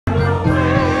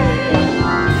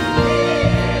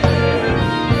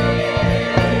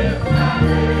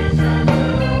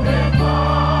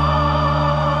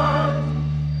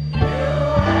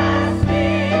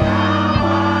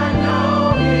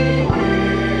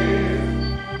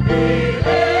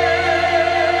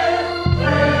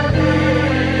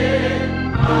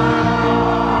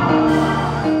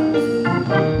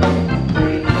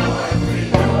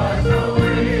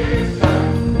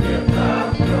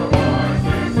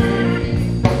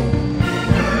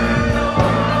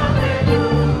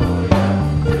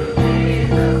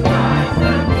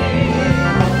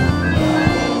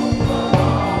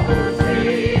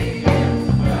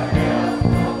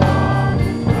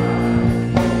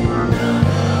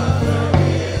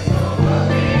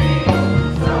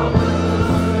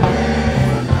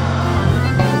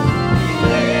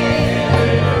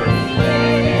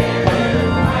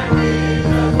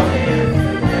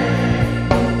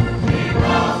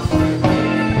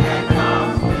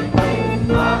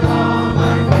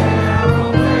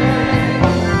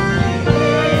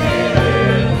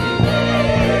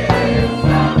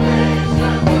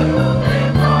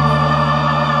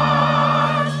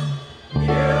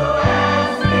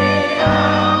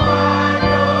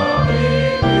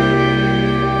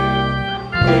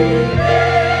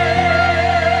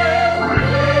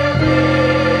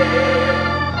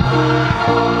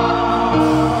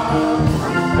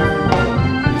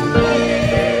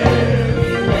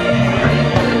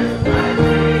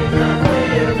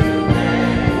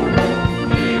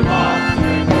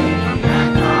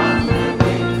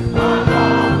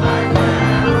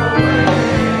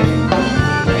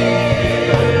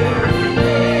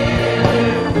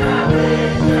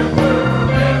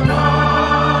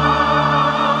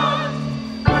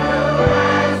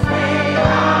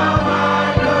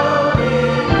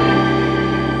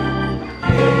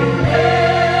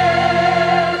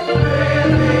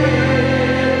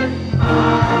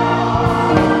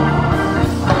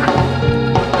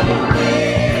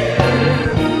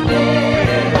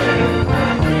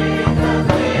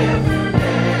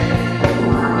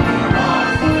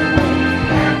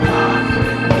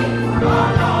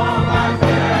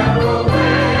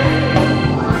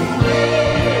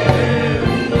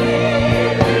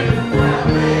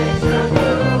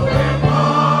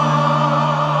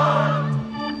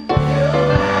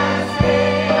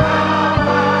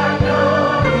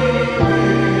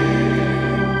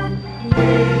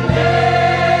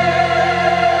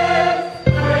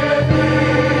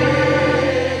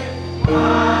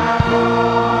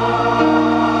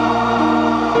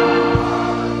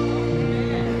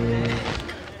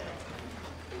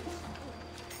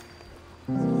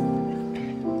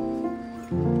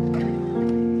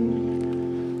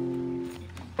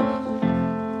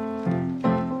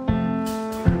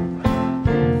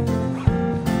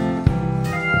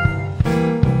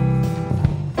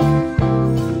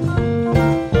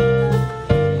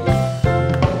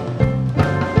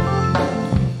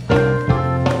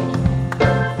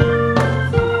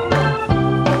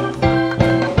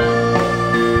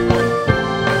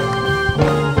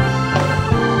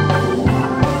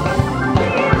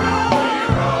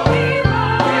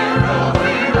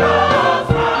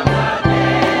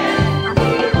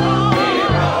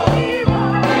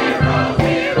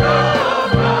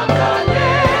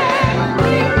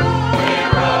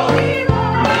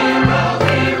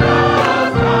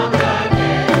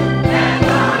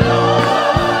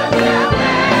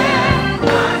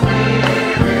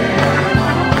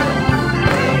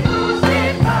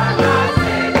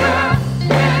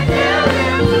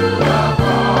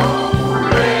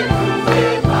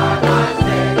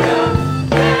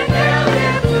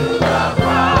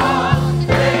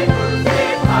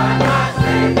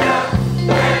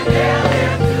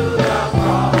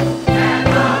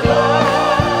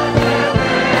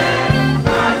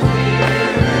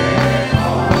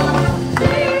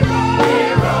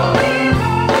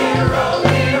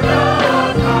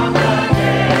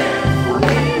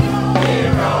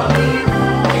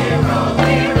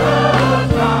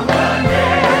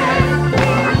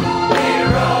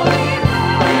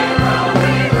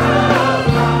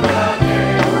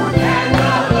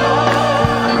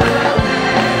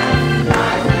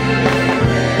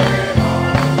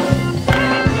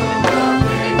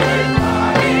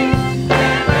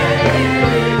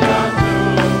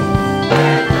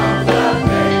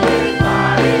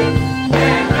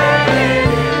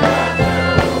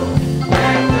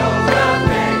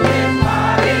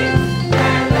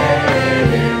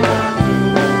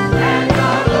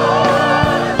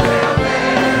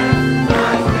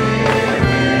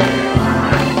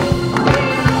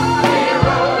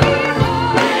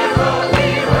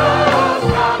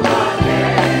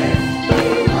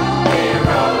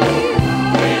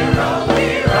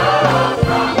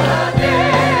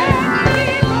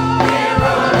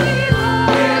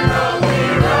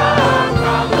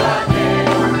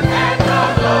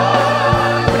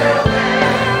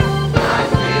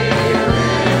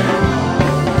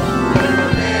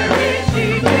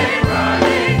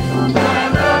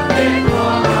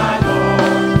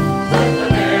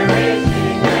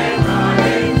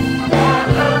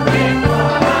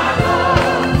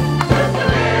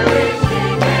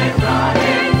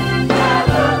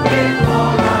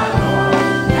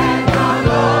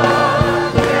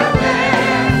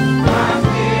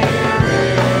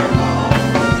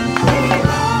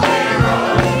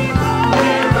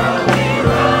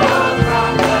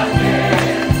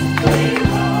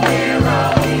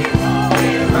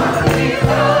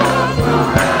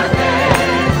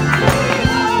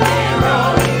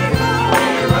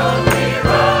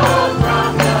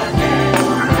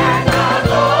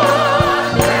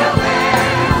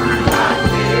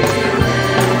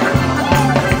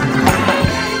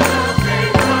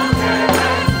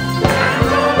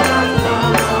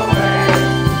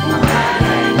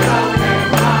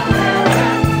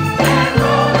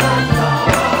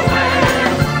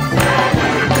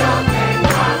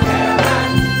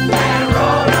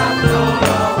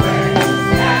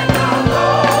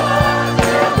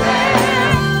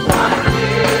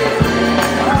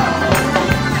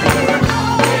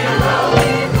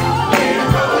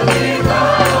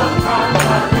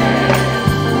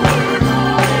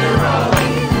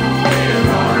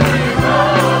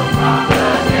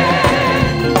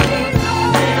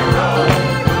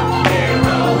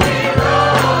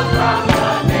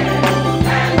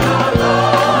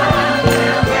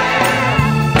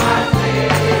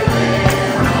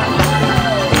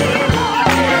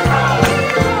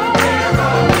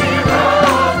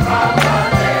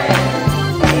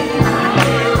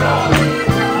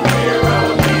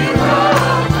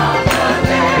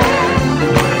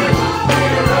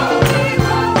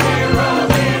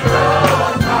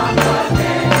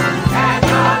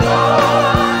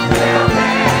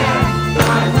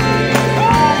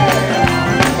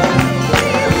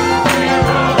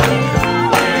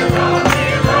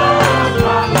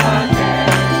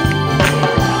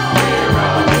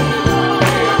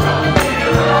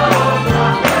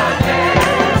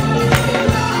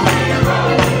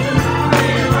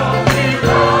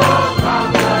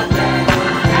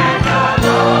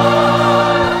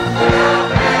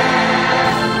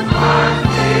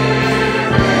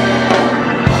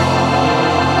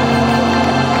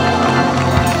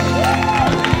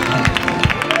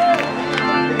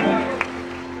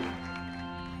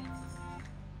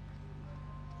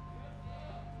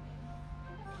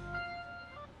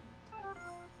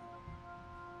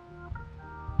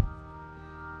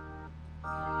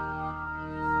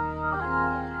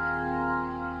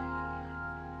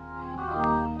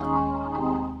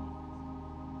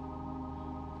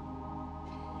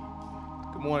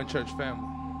Good morning, church family.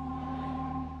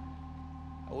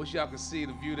 I wish y'all could see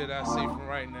the view that I see from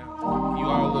right now. You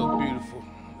all look beautiful.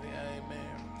 Yeah,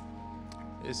 amen.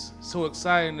 It's so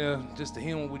exciting just to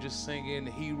hear when we just sing in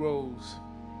the heroes,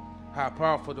 how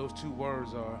powerful those two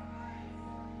words are.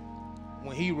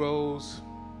 When he rose,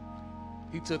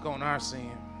 he took on our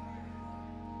sin.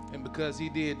 And because he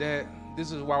did that,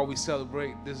 this is why we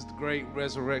celebrate this great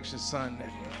Resurrection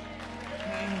Sunday.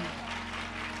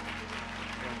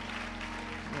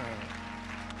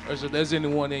 If there's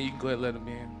anyone there, you can go ahead and let them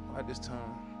in at this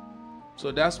time.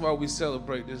 So that's why we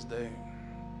celebrate this day.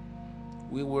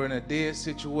 We were in a dead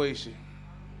situation,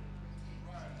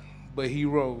 but he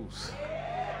rose.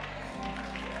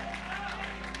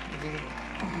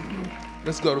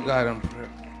 Let's go to God in prayer.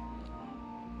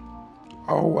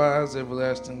 All-wise,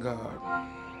 everlasting God,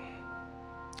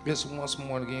 just once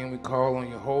more again we call on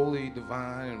your holy,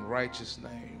 divine, and righteous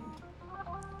name.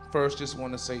 First, just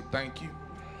want to say thank you.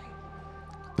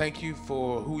 Thank you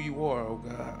for who you are, oh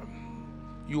God.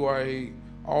 You are an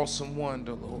awesome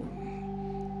wonder, Lord,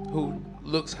 who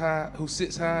looks high, who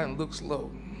sits high and looks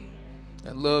low,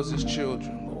 and loves his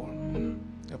children, Lord.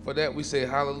 And for that we say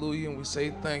hallelujah, and we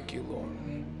say thank you,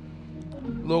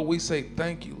 Lord. Lord, we say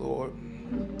thank you, Lord,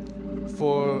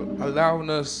 for allowing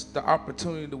us the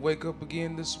opportunity to wake up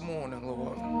again this morning,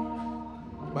 Lord.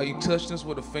 By you touching us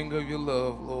with a finger of your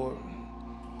love, Lord.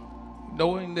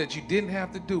 Knowing that you didn't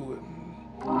have to do it,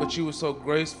 but you were so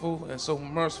graceful and so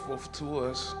merciful to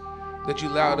us that you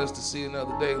allowed us to see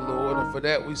another day, Lord. And for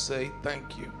that we say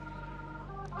thank you.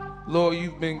 Lord,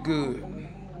 you've been good.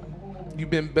 You've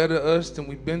been better to us than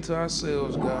we've been to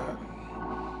ourselves, God.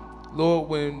 Lord,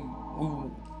 when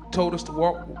we told us to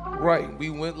walk right,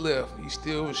 we went left. You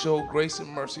still showed grace and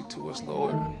mercy to us,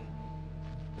 Lord.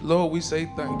 Lord, we say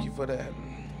thank you for that.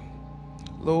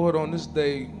 Lord, on this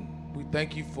day, we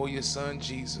thank you for your son,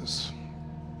 Jesus.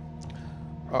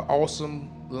 An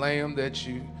awesome lamb that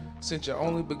you sent your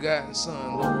only begotten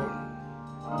son, Lord,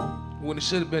 when it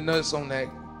should have been us on that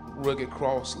rugged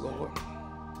cross, Lord.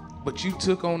 But you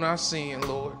took on our sin,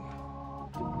 Lord.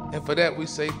 And for that we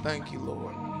say thank you,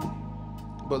 Lord.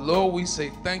 But Lord, we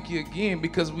say thank you again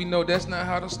because we know that's not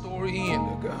how the story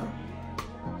ended, God.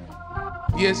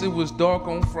 Yes, it was dark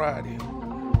on Friday.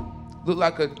 Looked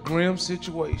like a grim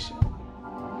situation.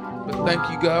 But thank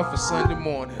you, God, for Sunday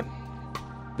morning,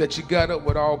 that you got up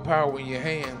with all power in your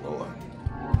hand, Lord.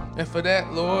 And for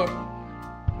that, Lord,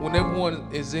 when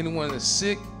anyone is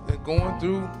sick and going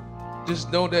through,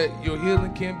 just know that your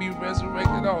healing can be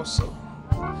resurrected also.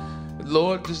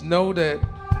 Lord, just know that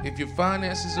if your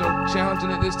finances are challenging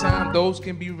at this time, those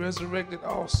can be resurrected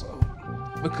also.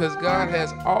 Because God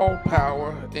has all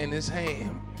power in his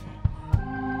hand.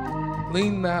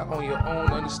 Lean not on your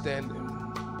own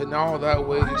understanding, but in all thy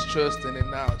ways trust and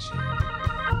acknowledge you.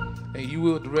 And you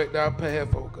will direct our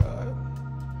path, oh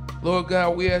God. Lord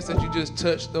God, we ask that you just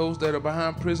touch those that are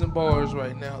behind prison bars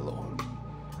right now, Lord.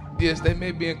 Yes, they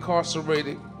may be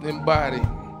incarcerated in body,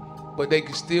 but they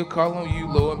can still call on you,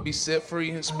 Lord, and be set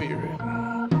free in spirit.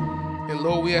 And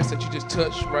Lord, we ask that you just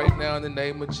touch right now in the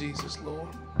name of Jesus, Lord.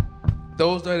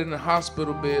 Those that are in the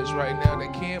hospital beds right now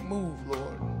that can't move,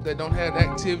 Lord, that don't have the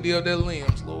activity of their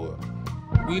limbs, Lord.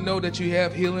 We know that you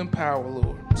have healing power,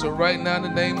 Lord. So right now in the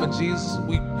name of Jesus,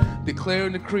 we declare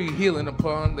and decree healing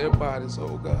upon their bodies,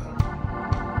 oh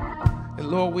God. And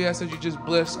Lord, we ask that you just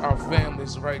bless our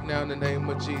families right now in the name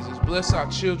of Jesus. Bless our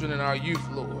children and our youth,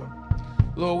 Lord.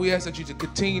 Lord, we ask that you to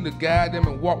continue to guide them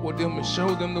and walk with them and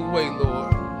show them the way,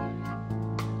 Lord.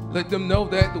 Let them know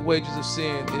that the wages of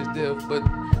sin is death, but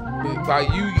by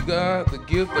you, God, the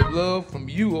gift of love from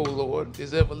you, oh Lord,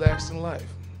 is everlasting life.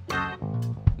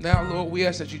 Now, Lord, we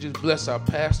ask that you just bless our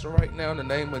pastor right now in the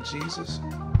name of Jesus.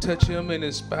 Touch him and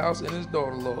his spouse and his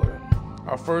daughter, Lord.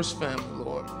 Our first family,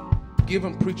 Lord. Give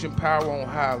him preaching power on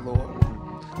high, Lord.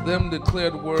 Let him declare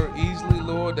the word easily,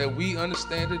 Lord, that we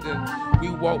understand it and we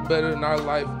walk better in our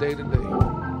life day to day.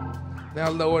 Now,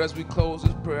 Lord, as we close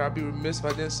this prayer, I'd be remiss if I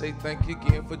didn't say thank you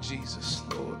again for Jesus,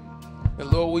 Lord.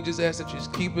 And Lord, we just ask that you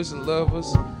just keep us and love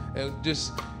us and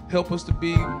just help us to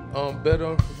be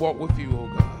better walk with you, oh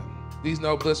God. These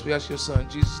now blessed we ask your son. In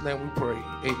Jesus' name we pray.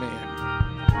 Amen.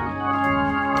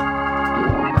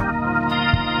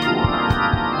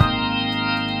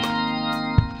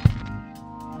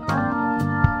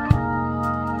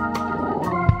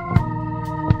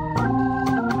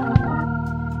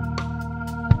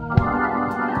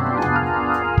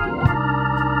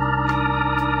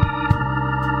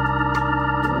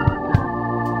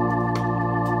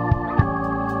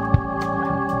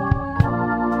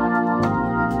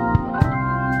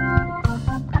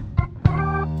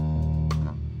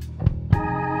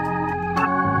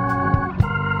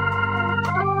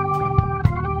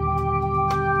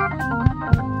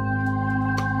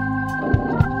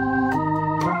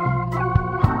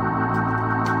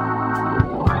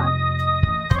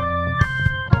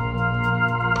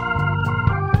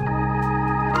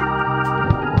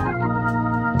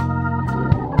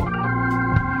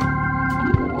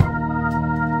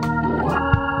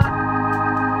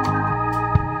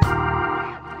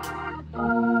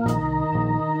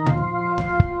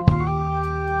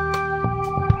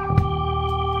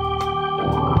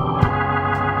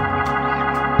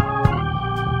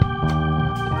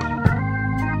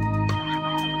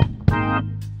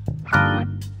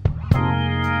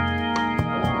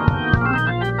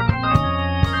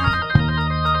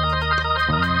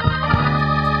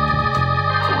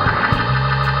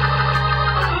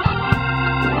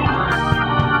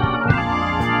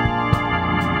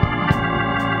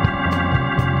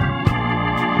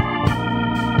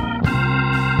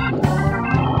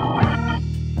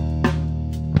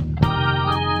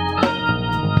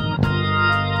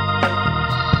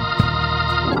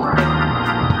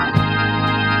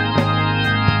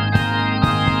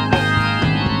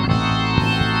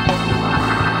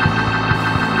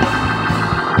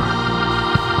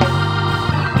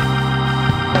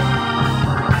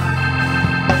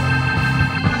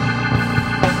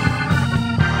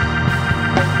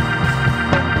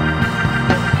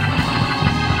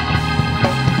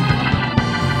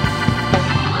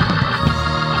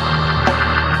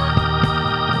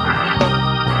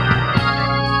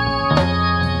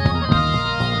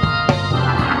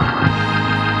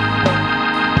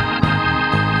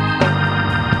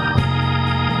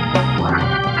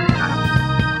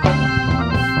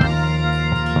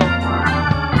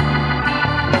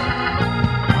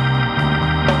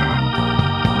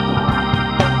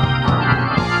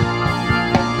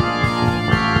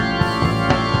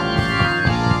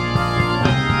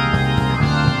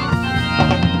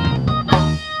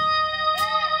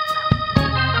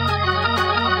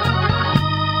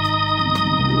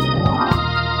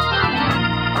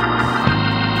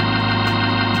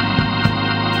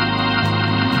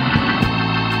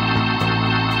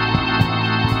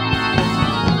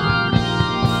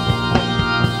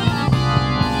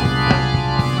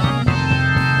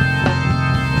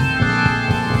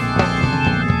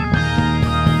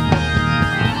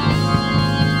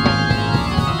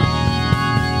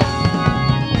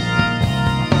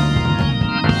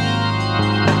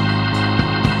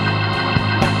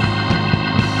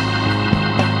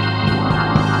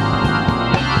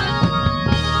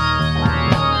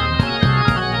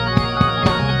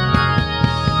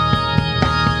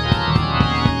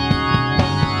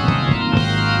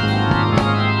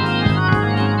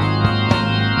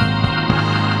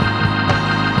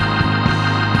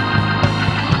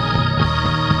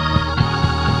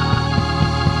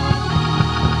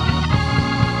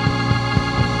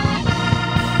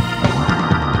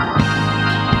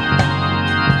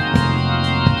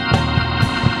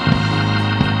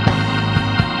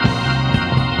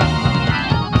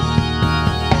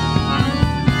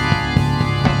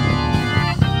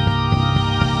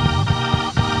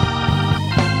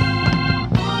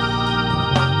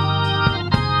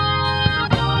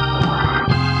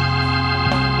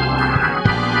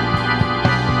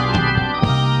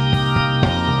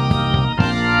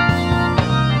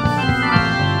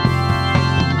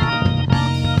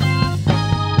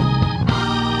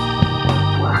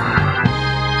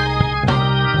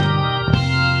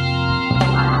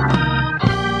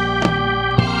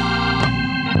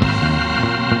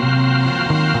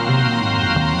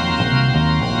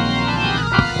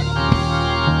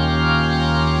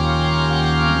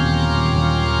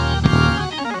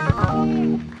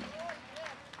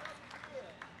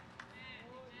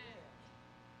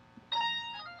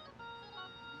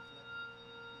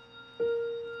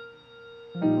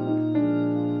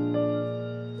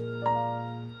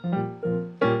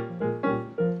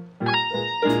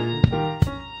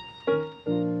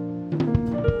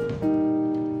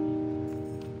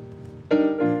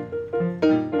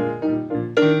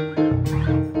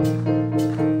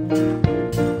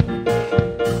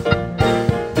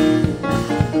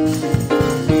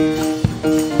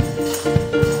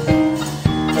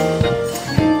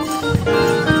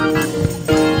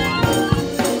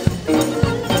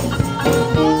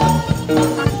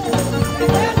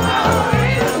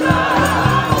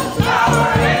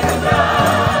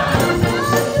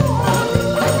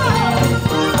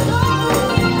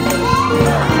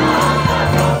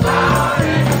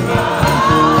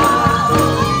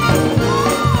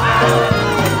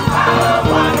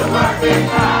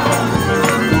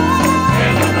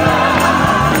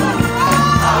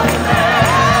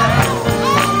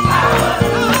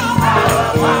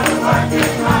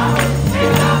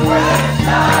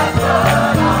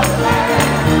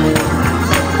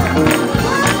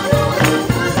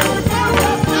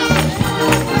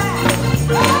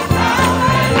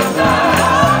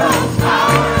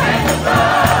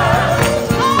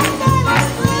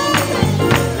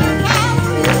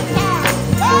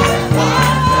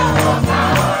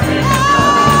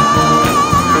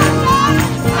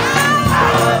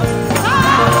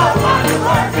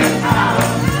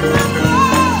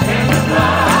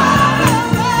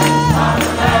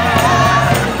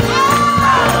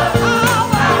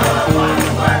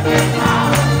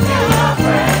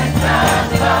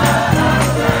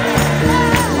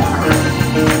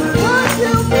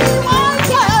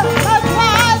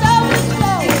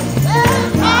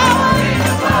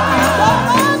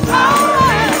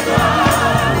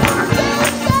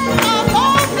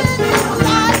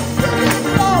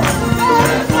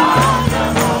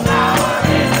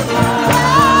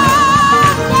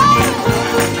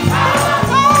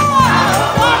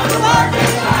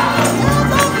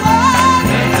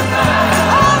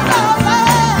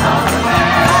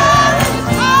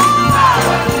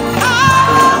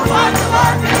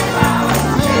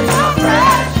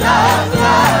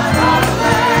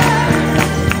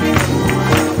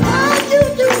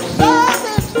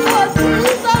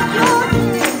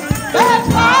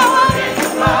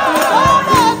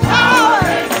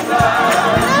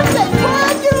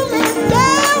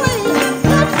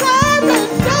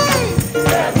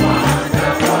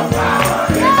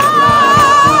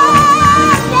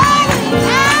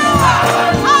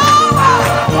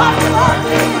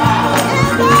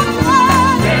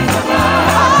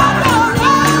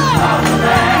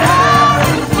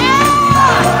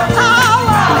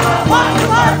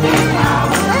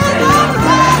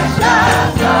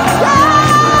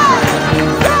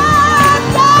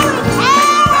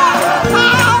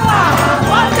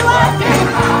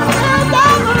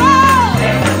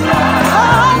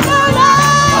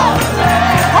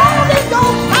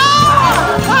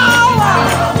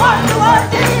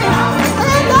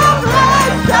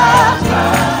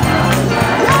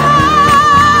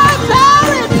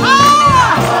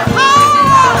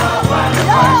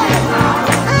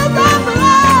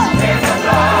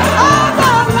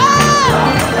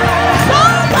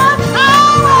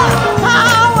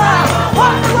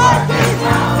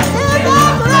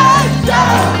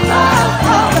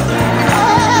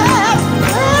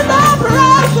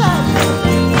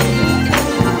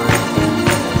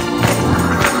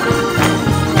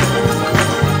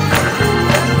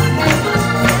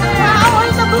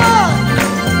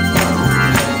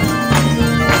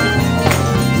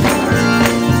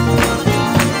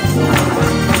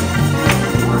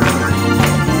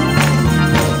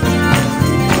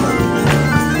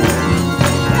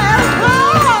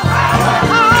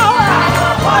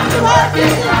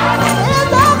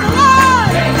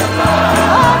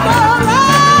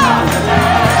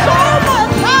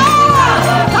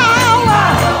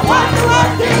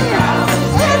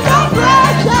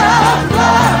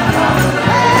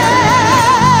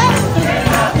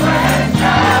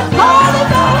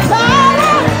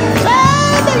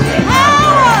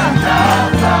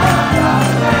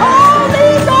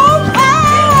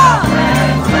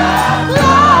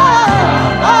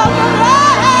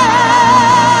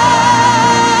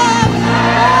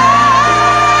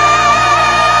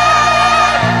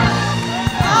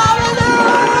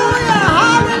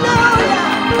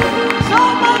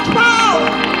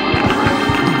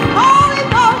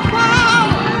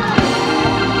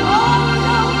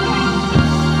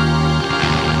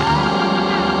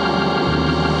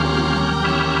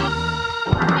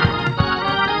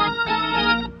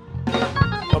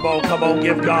 Come on,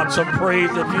 give God some praise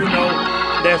if you know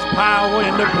there's power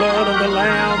in the blood of the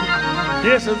Lamb.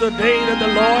 This is the day that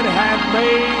the Lord hath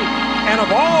made, and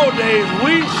of all days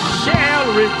we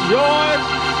shall rejoice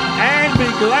and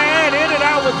be glad in it.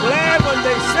 I was glad when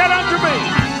they said unto me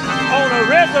on a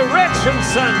resurrection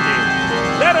Sunday,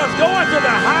 let us go into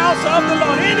the house of the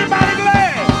Lord. Anybody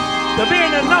glad to be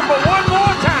in the number one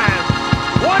more time?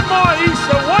 One more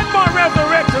Easter, one more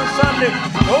resurrection Sunday.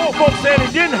 The old folks said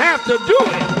he didn't have to do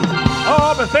it.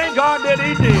 Oh, but thank God that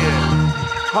he did.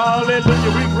 Hallelujah.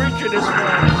 We greet you this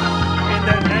morning in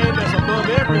that name that's above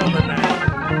every other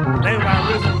name. The name of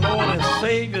our risen Lord and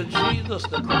Savior, Jesus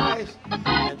the Christ.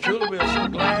 And truly we are so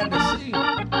glad to see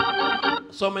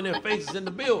so many faces in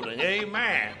the building.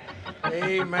 Amen.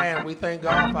 Amen. We thank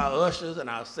God for our ushers and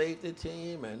our safety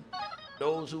team and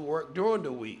those who work during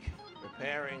the week,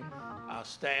 preparing our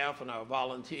staff and our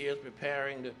volunteers,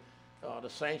 preparing the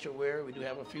sanctuary. We do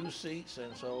have a few seats,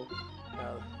 and so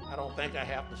I don't think I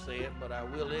have to say it, but I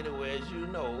will anyway. As you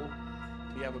know,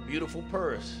 you have a beautiful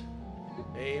purse.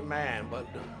 Amen. But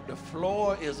the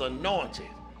floor is anointed.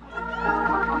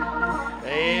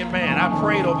 Amen. I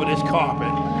prayed over this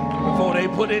carpet before they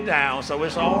put it down, so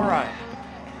it's all right.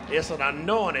 It's an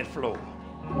anointed floor.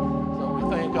 So we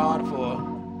thank God for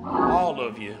all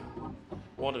of you.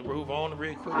 Want to move on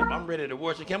real quick. I'm ready to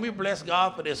worship. Can we bless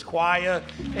God for this choir?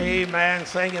 Amen.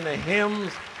 Singing the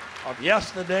hymns of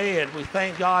yesterday, and we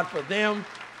thank God for them.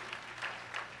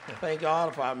 And thank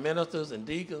God for our ministers and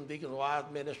deacons, Deacon Wise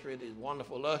Ministry, these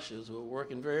wonderful ushers who are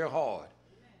working very hard.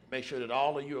 Make sure that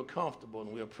all of you are comfortable,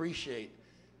 and we appreciate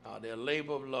their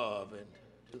labor of love. And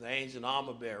to the angels and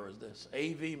armor bearers, this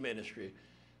AV ministry,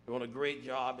 doing a great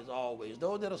job as always.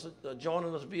 Those that are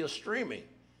joining us via streaming,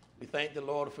 we thank the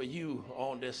Lord for you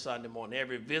on this Sunday morning.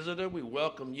 Every visitor, we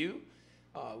welcome you.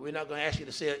 We're not going to ask you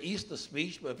to say an Easter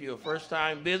speech, but if you're a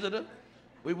first-time visitor,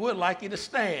 we would like you to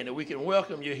stand, and we can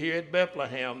welcome you here at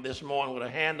Bethlehem this morning with a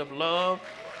hand of love,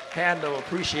 hand of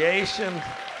appreciation,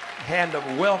 hand of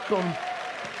welcome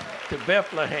to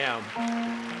Bethlehem.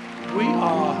 We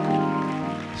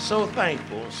are so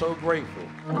thankful, so grateful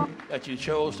that you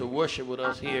chose to worship with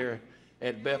us here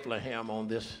at Bethlehem on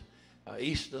this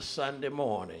Easter Sunday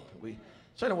morning. We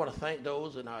certainly want to thank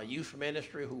those in our youth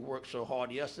ministry who worked so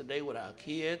hard yesterday with our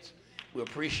kids. We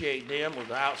appreciate them. It was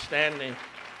an outstanding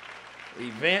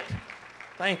event.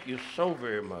 Thank you so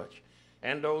very much.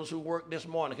 And those who worked this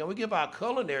morning. Can we give our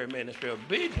culinary ministry a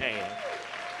big hand?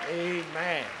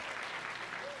 Amen.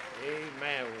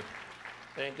 Amen.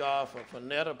 We thank God for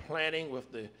Netta planning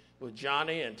with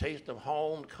Johnny and Taste of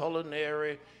Home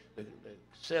Culinary, the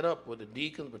setup with the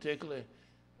deacons, particularly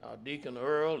Deacon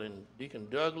Earl and Deacon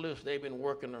Douglas. They've been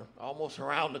working almost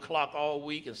around the clock all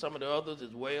week, and some of the others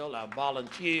as well, our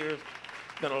volunteers.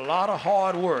 Been a lot of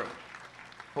hard work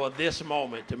for this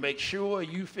moment to make sure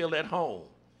you feel at home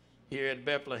here at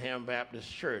Bethlehem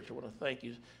Baptist Church. I want to thank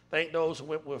you. Thank those who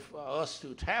went with us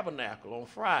to Tabernacle on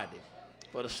Friday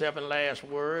for the 7 last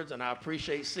words, and I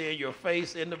appreciate seeing your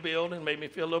face in the building. Made me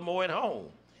feel a little more at home.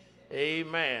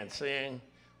 Amen. Seeing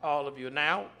all of you.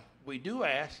 Now, we do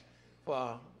ask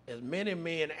for as many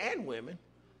men and women,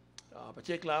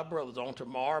 particularly our brothers, on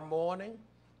tomorrow morning.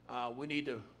 We need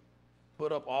to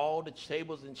put up all the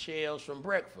tables and chairs from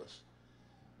breakfast.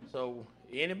 So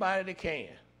anybody that can,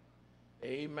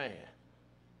 amen.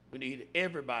 We need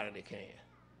everybody that can.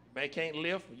 If you can't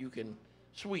lift, you can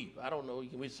sweep. I don't know.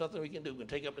 Something we can do. We can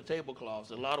take up the tablecloths.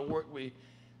 There's a lot of work we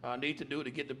need to do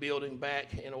to get the building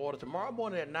back in order. Tomorrow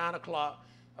morning at 9 o'clock,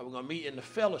 we're going to meet in the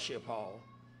fellowship hall.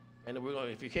 And we're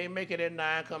going. If you can't make it at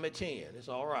 9, come at 10. It's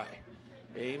all right.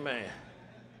 Amen.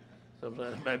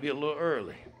 Sometimes it might be a little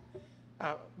early.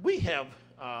 We have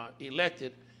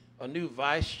elected a new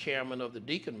vice chairman of the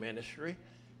deacon ministry,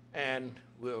 and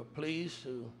we're pleased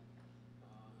to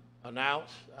announce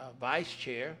vice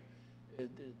chair,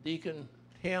 Deacon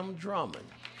Tim Drummond.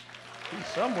 He's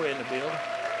somewhere in the building.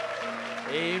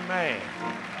 Amen.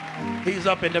 He's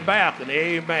up in the balcony.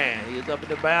 Amen. He's up in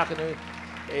the balcony.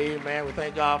 Amen. We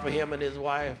thank God for him and his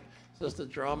wife, Sister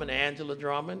Drummond, Angela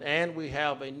Drummond. And we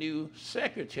have a new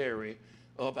secretary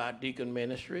of our deacon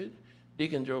ministry,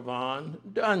 Deacon Jovan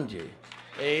Dungy.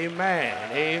 Amen.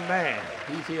 Amen.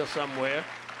 He's here somewhere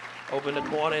over in the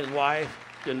corner. His wife,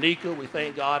 Janika, we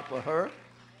thank God for her.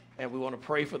 And we want to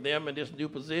pray for them in this new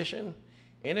position.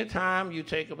 Anytime you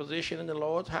take a position in the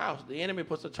Lord's house, the enemy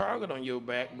puts a target on your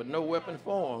back, but no weapon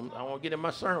formed. I won't get in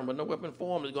my sermon, but no weapon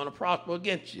formed is going to prosper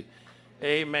against you.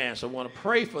 Amen. So I want to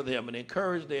pray for them and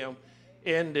encourage them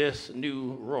in this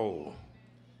new role.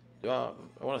 I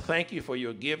want to thank you for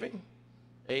your giving.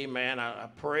 Amen. I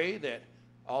pray that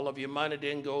all of your money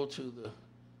didn't go to the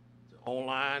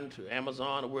online to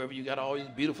Amazon or wherever you got all these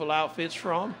beautiful outfits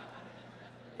from.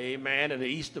 Amen. And the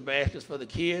Easter baskets for the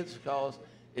kids, because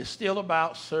it's still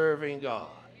about serving God.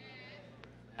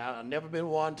 Now, I've never been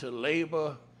one to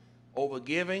labor over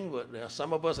giving, but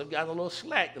some of us have gotten a little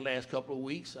slack the last couple of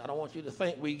weeks. I don't want you to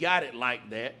think we got it like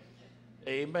that.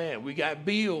 Amen. We got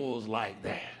bills like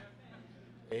that.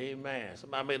 Amen.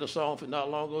 Somebody made a song for not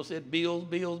long ago, said bills,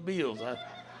 bills, bills.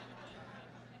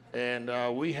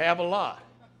 And we have a lot.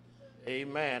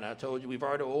 Amen. I told you we've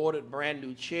already ordered brand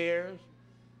new chairs.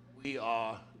 We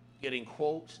are getting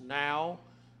quotes now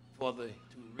to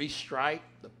restrike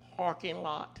the parking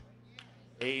lot.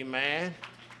 Amen.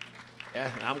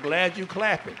 And I'm glad you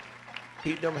clapping.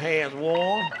 Keep them hands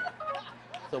warm.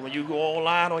 So when you go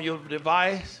online on your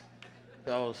device,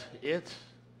 because it's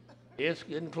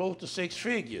getting close to 6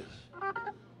 figures.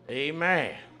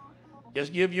 Amen.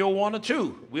 Just give your 1 or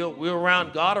 2. We'll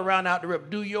God around out the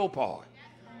rip. Do your part.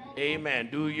 Amen.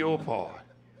 Do your part.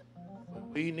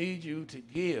 But we need you to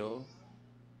give.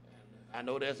 I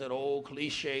know there's that old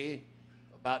cliche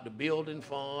about the building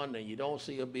fund, and you don't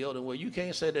see a building. Well, you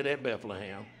can't say that at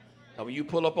Bethlehem. Now, when you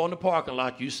pull up on the parking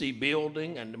lot, you see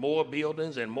building and more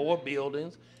buildings and more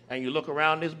buildings, and you look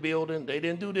around this building. They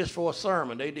didn't do this for a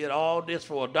sermon. They did all this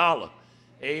for $1.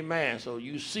 Amen. So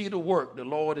you see the work the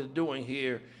Lord is doing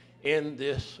here in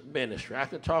this ministry. I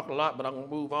could talk a lot, but I'm going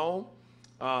to move on.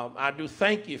 I do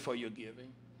thank you for your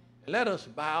giving. And let us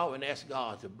bow and ask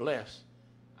God to bless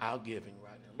our giving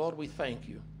right now. Lord, we thank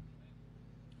you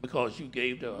because you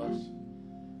gave to us.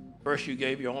 First, you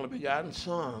gave your only begotten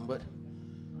Son, but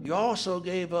you also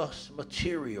gave us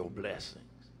material blessings.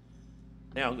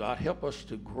 Now, God, help us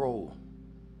to grow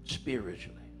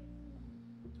spiritually,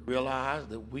 to realize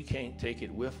that we can't take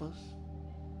it with us,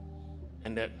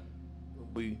 and that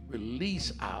we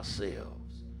release ourselves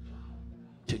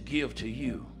to give to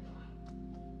you,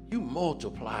 you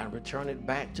multiply and return it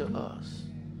back to us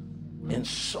in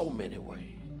so many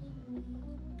ways.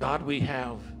 God, we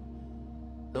have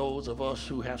those of us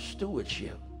who have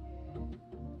stewardship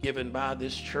given by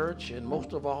this church, and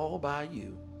most of all by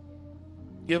you.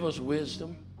 Give us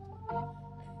wisdom,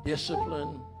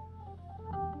 discipline,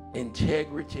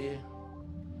 integrity,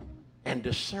 and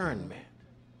discernment.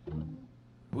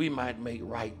 We might make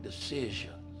right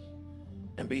decisions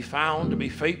and be found to be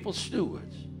faithful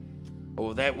stewards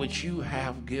over that which you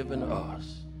have given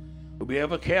us. We'll be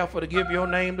ever careful to give your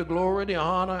name the glory, the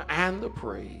honor, and the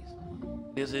praise.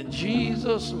 It is in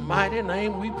Jesus' mighty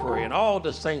name we pray. And all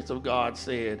the saints of God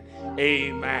said,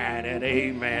 amen and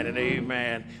amen and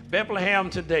amen. Bethlehem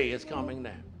today is coming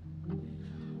now.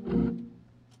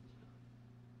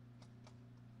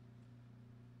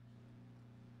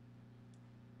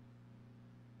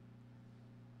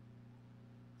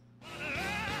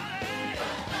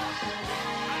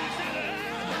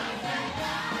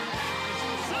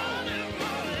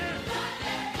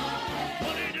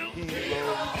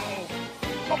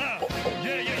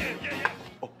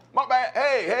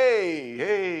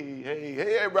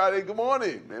 Hey, everybody, good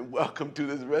morning, and welcome to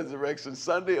this Resurrection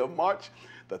Sunday of March,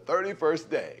 the 31st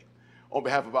day. On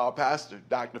behalf of our pastor,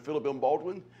 Dr. Phillip and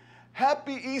Baldwin,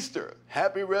 happy Easter,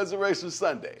 happy Resurrection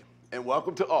Sunday, and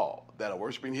welcome to all that are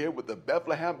worshiping here with the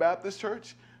Bethlehem Baptist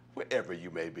Church, wherever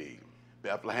you may be.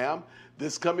 Bethlehem,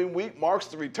 this coming week marks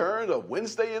the return of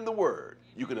Wednesday in the Word.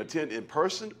 You can attend in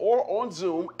person or on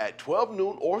Zoom at 12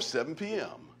 noon or 7 p.m.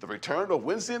 The return of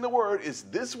Wednesday in the Word is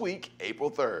this week,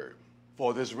 April 3rd.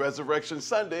 For this Resurrection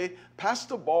Sunday,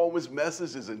 Pastor Baldwin's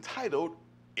message is entitled,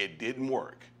 It Didn't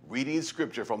Work. Reading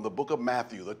scripture from the book of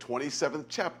Matthew, the 27th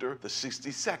chapter, the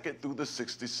 62nd through the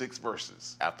 66th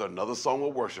verses. After another song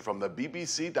of worship from the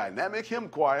BBC Dynamic Hymn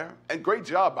Choir, and great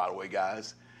job, by the way,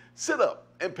 guys, sit up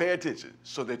and pay attention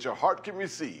so that your heart can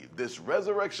receive this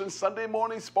Resurrection Sunday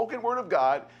morning spoken word of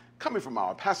God coming from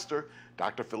our pastor,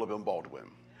 Dr. Phillip M.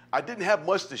 Baldwin. I didn't have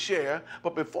much to share,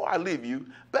 but before I leave you,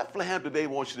 Bethlehem today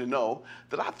wants you to know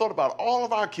that I thought about all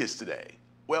of our kids today.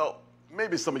 Well,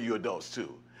 maybe some of you adults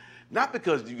too. Not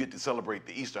because you get to celebrate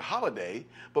the Easter holiday,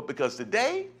 but because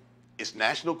today is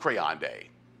National Crayon Day.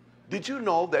 Did you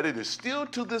know that it is still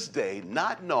to this day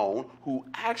not known who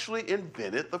actually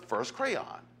invented the first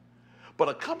crayon? But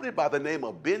a company by the name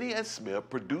of Benny and Smith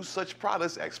produced such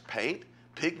products as paint,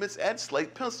 pigments, and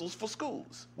slate pencils for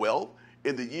schools. Well,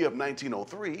 in the year of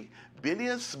 1903, Benny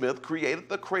and Smith created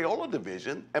the Crayola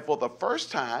division and for the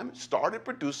first time started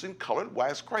producing colored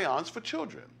wax crayons for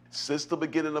children. Since the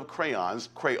beginning of crayons,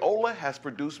 Crayola has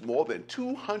produced more than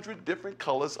 200 different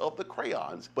colors of the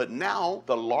crayons, but now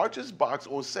the largest box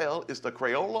on sale is the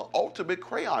Crayola Ultimate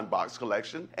Crayon Box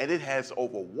Collection, and it has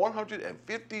over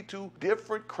 152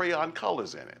 different crayon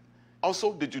colors in it.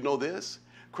 Also, did you know this?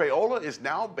 Crayola is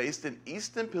now based in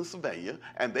Easton, Pennsylvania,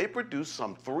 and they produce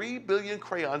some 3 billion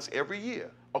crayons every year.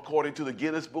 According to the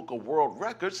Guinness Book of World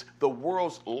Records, the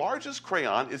world's largest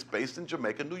crayon is based in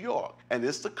Jamaica, New York, and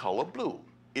it's the color blue.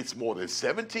 It's more than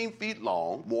 17 feet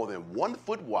long, more than 1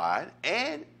 foot wide,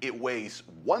 and it weighs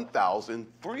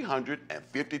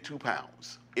 1,352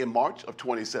 pounds. In March of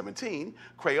 2017,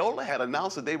 Crayola had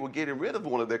announced that they were getting rid of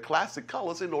one of their classic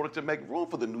colors in order to make room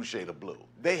for the new shade of blue.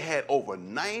 They had over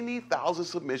 90,000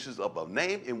 submissions of a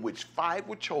name in which 5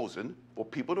 were chosen for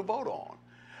people to vote on.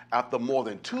 After more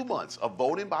than 2 months of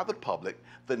voting by the public,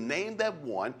 the name that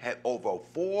won had over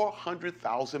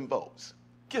 400,000 votes.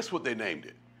 Guess what they named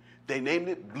it? They named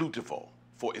it Bluetiful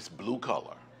for its blue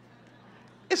color.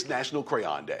 It's National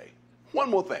Crayon Day. One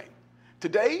more thing.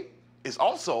 Today is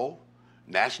also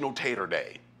National Tater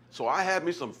Day. So I have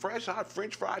me some fresh hot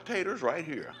French fried taters right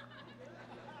here.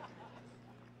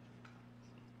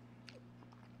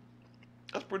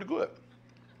 That's pretty good.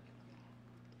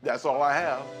 That's all I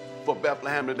have for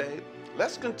Bethlehem today.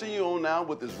 Let's continue on now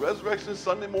with this Resurrection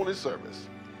Sunday morning service.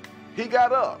 He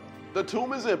got up. The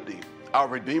tomb is empty. Our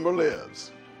Redeemer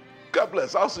lives. God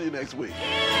bless. I'll see you next week.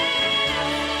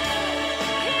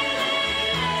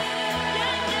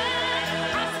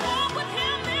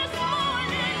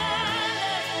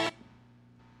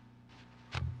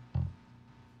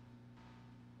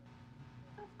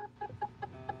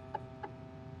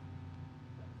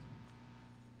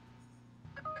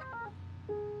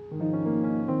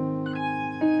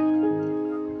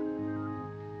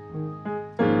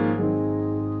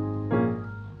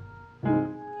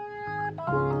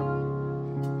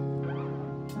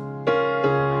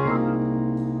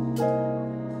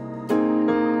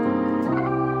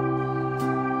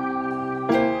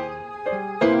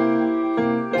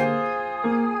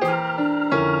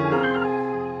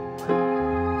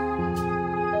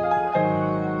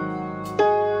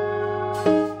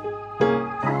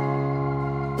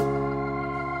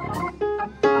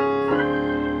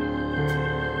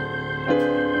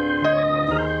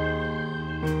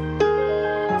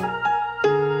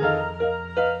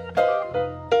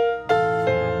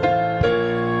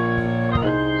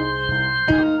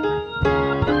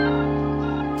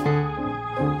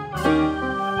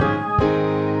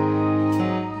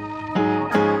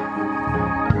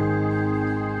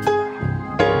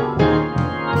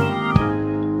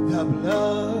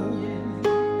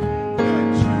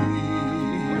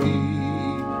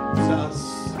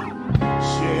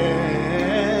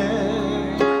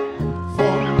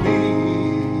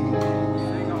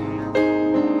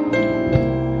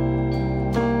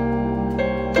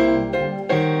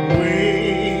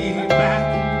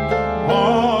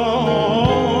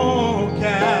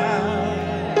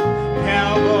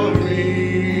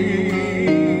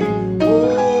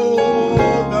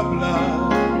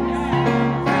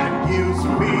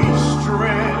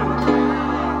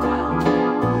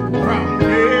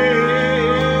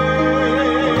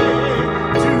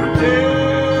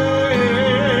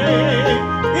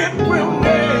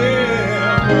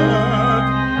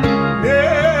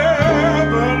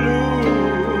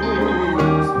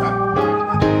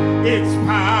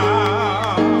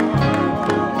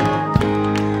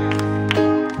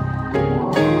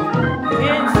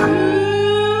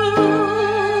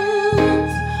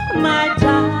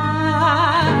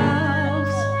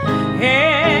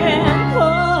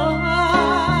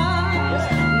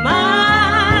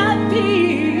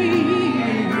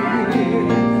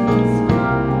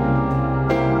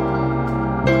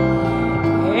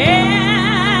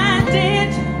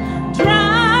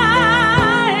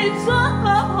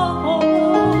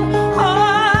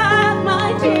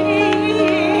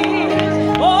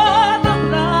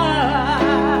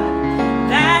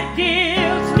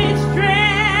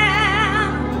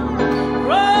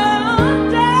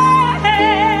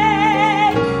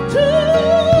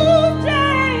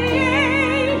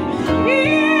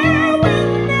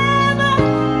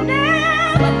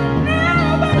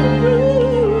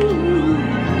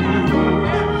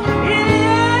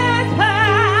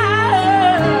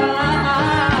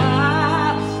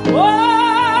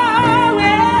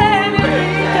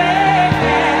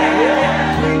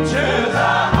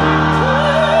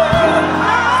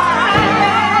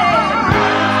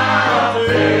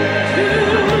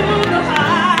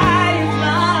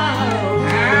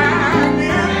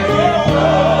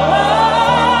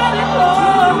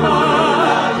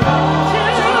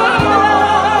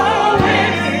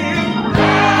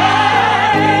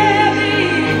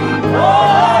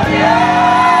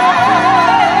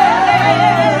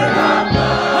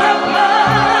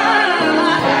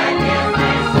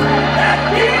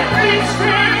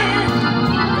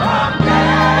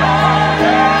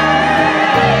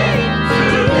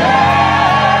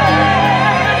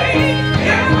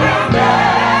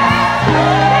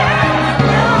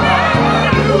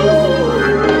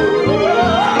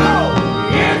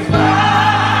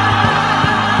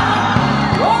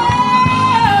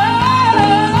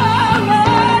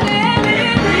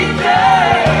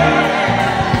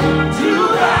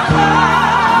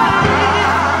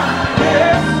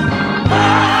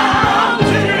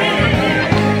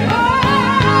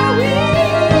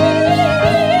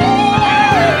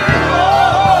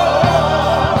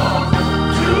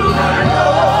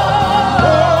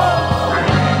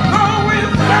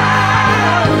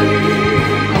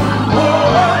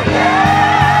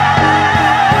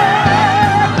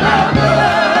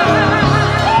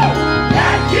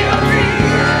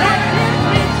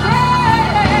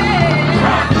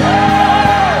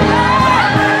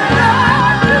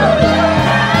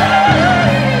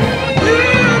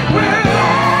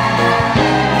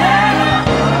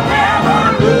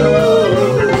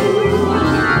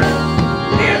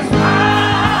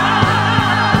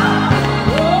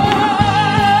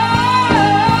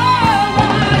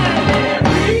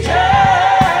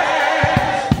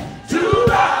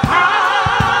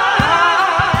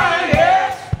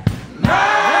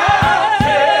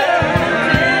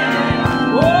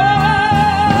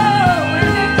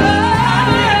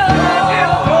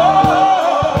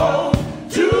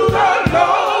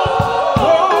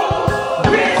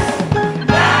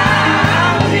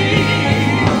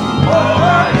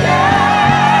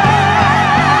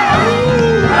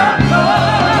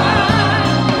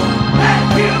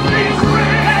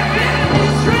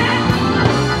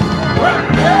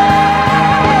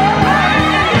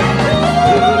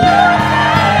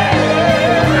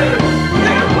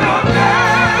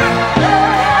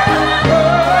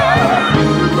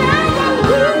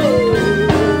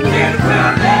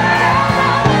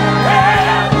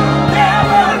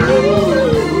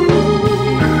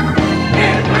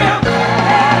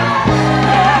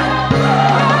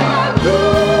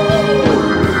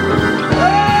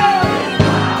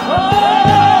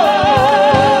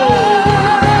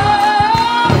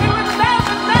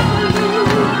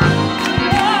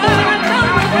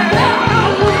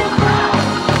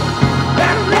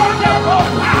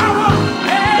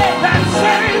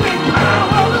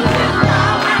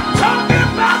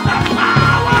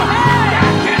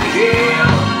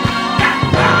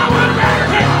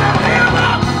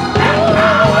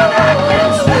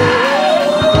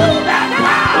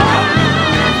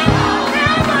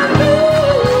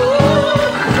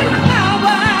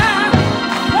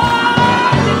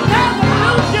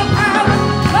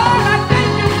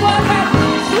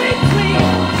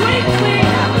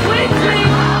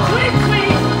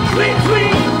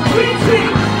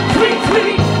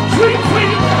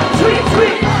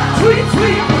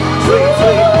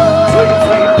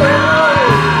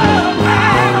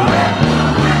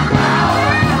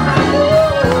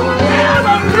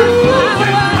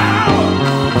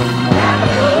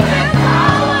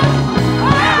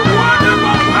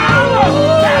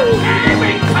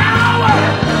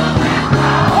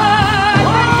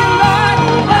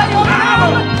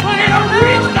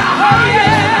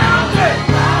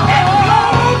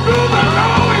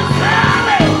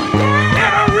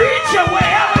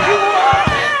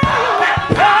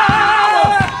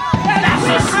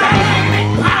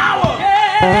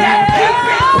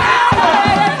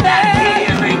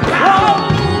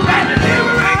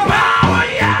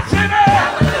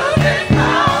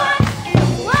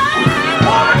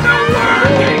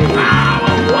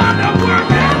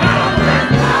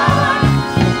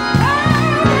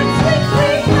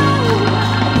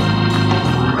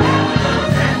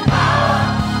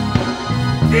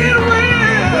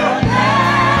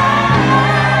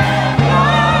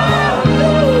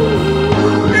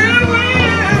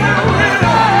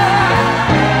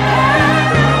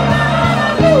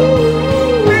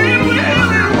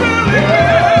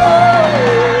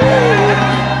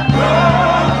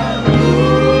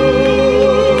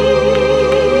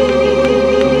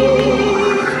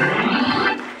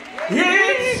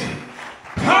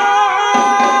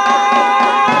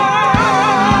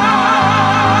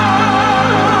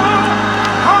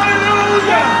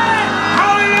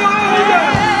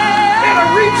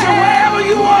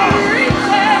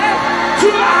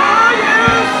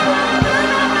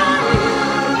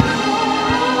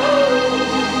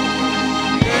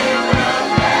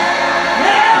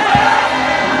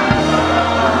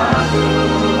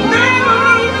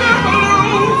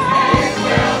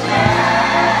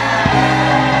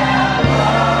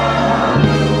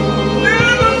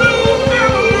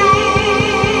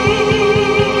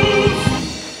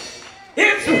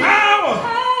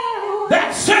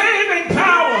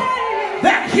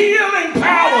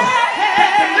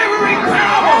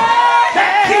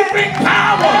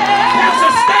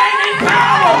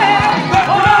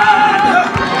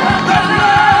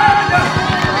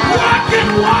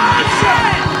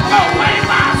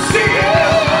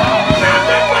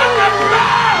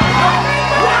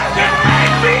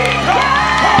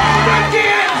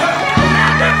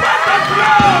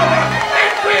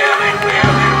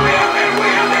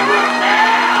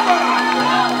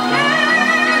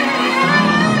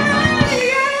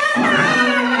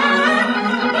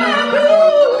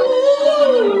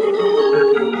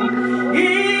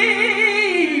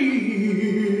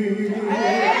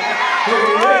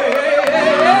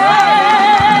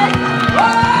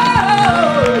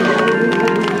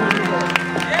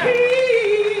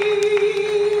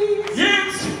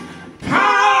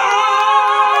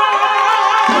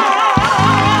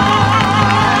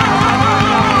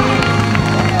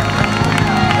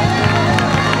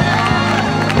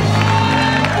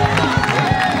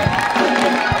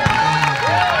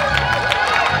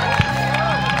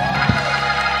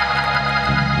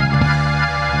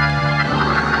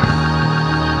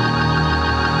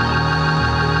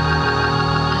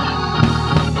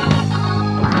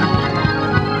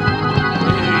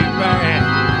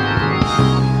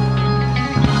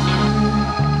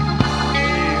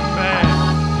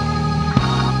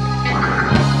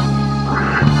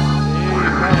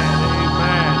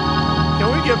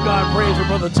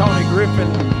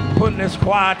 This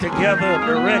choir together,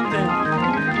 directing.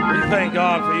 We thank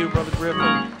God for you, Brother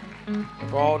Griffin,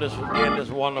 for all this, again,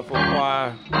 this wonderful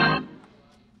choir.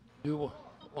 You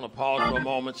want to pause for a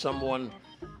moment. Someone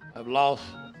have lost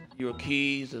your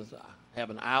keys,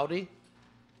 have an Audi.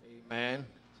 Amen.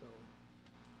 So,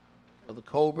 Brother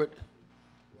Colbert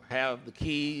will have the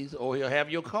keys, or he'll have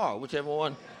your car, whichever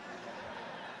one.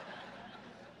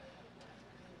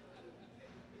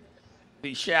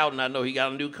 He's shouting, I know he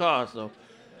got a new car, so.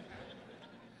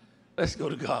 Let's go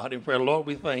to God in prayer. Lord,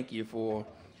 we thank you for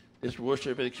this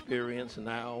worship experience.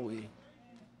 Now we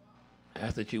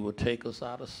ask that you will take us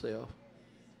out of self,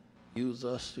 use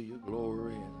us to your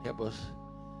glory, and help us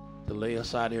to lay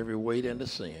aside every weight and the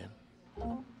sin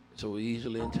so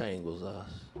easily entangles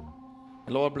us.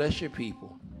 And Lord, bless your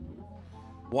people,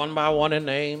 one by one and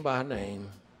name by name.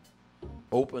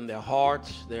 Open their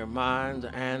hearts, their minds,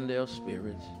 and their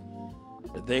spirits,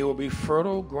 that they will be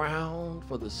fertile ground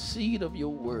for the seed of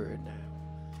your word now.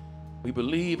 We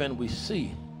believe and we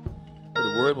see that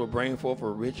the word will bring forth a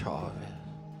rich harvest.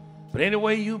 But any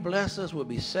way you bless us, we'll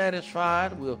be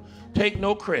satisfied. We'll take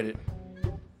no credit.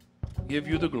 Give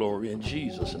you the glory in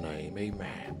Jesus' name.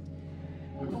 Amen.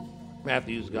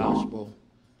 Matthew's Gospel,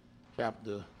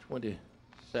 chapter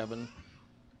 27,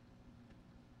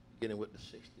 beginning with the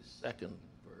 62nd.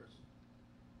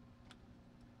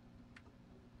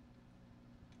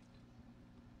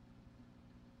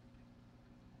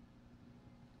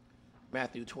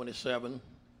 Matthew 27,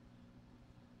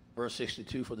 verse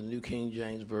 62 for the New King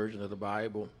James Version of the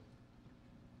Bible.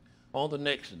 On the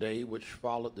next day, which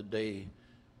followed the day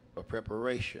of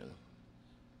preparation,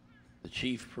 the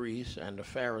chief priests and the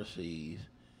Pharisees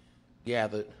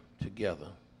gathered together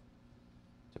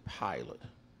to Pilate,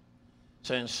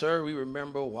 saying, Sir, we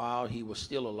remember while he was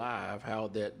still alive how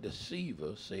that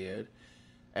deceiver said,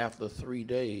 after 3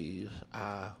 days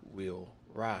I will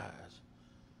rise.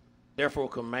 Therefore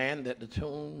command that the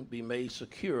tomb be made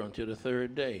secure until the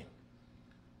 3rd day.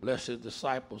 Lest his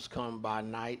disciples come by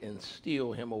night and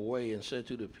steal him away, and said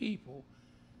to the people,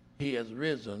 he has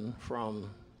risen from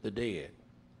the dead.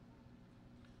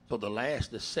 So the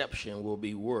last deception will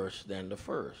be worse than the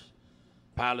first.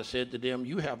 Pilate said to them,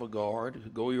 you have a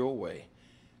guard, go your way.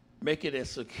 make it as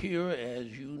secure as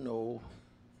you know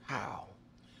how.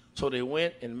 So they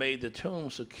went and made the tomb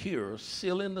secure,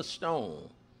 sealing the stone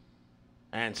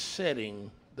and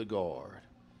setting the guard.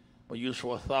 But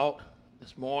useful thought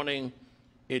this morning,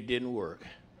 it didn't work.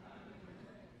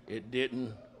 It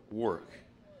didn't work.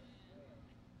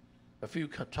 A few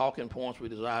talking points we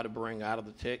desire to bring out of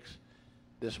the text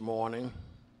this morning.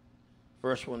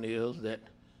 First one is that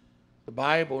the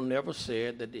Bible never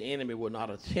said that the enemy would not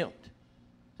attempt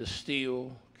to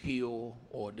steal, kill,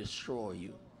 or destroy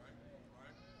you.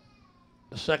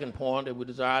 The second point that we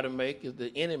desire to make is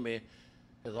the enemy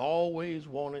has always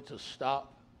wanted to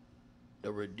stop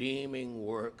the redeeming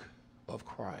work of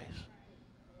Christ.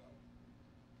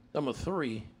 Number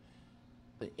three,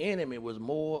 the enemy was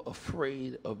more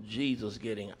afraid of Jesus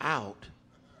getting out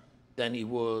than he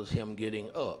was him getting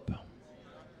up.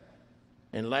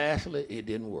 And lastly, it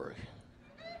didn't work.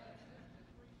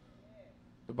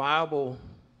 The Bible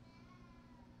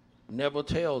never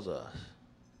tells us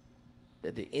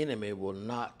that the enemy will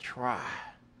not try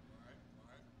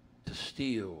to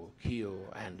steal, kill,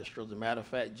 and destroy. As a matter of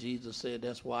fact, Jesus said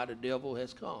that's why the devil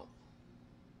has come.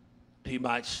 He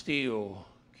might steal,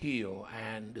 kill,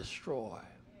 and destroy.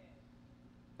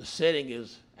 The setting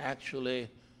is actually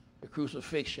the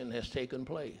crucifixion has taken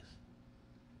place.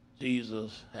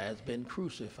 Jesus has been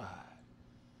crucified.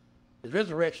 The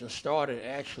resurrection started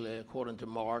actually, according to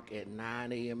Mark, at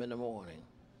 9 a.m. in the morning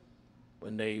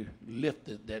when they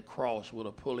lifted that cross with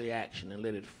a pulley action and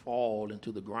let it fall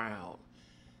into the ground.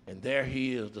 And there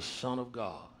he is, the Son of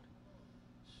God,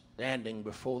 standing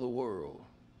before the world,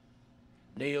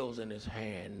 nails in his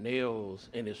hand, nails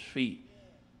in his feet,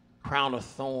 crown of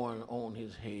thorn on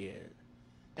his head.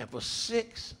 And for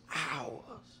 6 hours,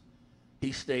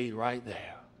 he stayed right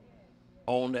there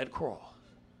on that cross.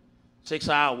 6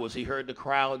 hours, he heard the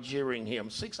crowd jeering him.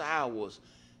 6 hours,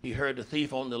 he heard the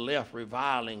thief on the left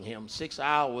reviling him. 6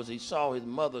 hours, he saw his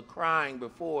mother crying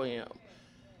before him.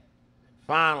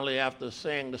 Finally, after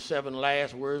saying the 7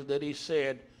 last words that he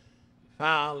said,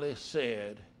 finally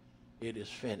said, "It is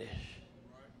finished.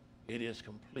 It is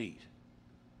complete."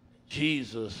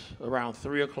 Jesus, around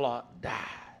 3 o'clock, died.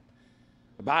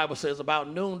 The Bible says about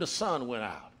noon, the sun went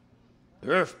out. The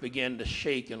earth began to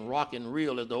shake and rock and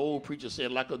reel, as the old preacher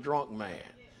said, like a drunk man.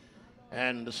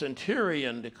 And the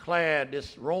centurion declared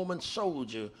this Roman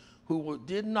soldier who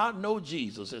did not know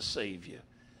Jesus as Savior,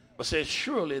 but said,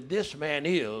 "Surely this man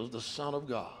is the Son of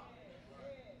God."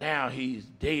 Now he's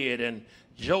dead, and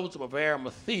Joseph of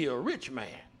Arimathea, a rich man,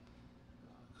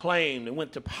 claimed and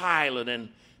went to Pilate and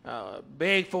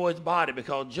begged for his body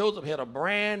because Joseph had a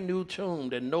brand new tomb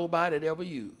that nobody had ever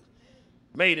used.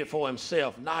 Made it for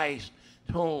himself, nice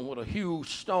tomb with a huge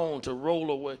stone to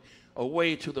roll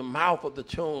away to the mouth of the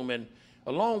tomb, and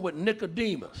along with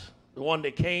Nicodemus, the one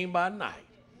that came by night.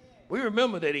 We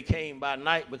remember that he came by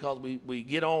night because we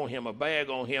get on him, a bag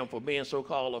on him for being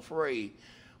so-called afraid.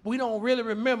 We don't really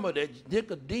remember that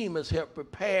Nicodemus helped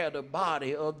prepare the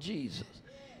body of Jesus.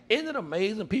 Isn't it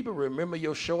amazing? People remember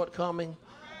your shortcoming,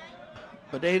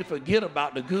 but they forget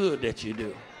about the good that you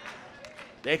do.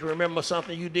 They can remember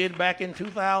something you did back in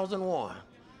 2001,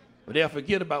 but they'll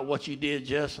forget about what you did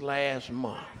just last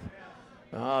month.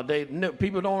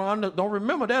 People don't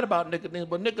remember that about Nicodemus,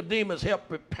 but Nicodemus helped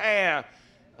prepare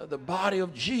the body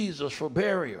of Jesus for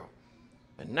burial.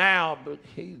 And now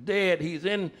he's dead. He's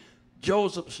in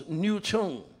Joseph's new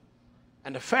tomb.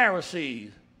 And the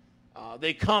Pharisees,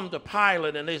 they come to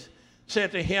Pilate and they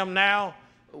said to him, now,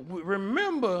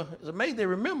 remember, it's amazing they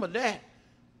remember that.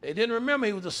 They didn't remember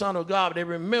he was the Son of God, but they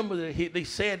remember that they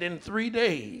said in 3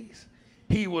 days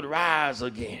he would rise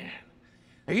again.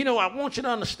 And you know, I want you to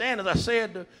understand, as I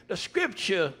said, the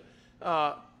scripture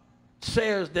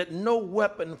says that no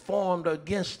weapon formed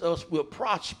against us will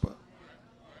prosper.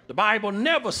 The Bible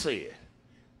never said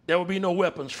there will be no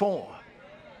weapons formed.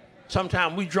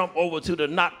 Sometimes we jump over to the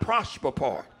not prosper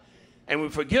part, and we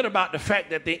forget about the fact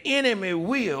that the enemy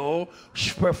will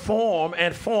perform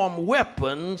and form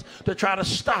weapons to try to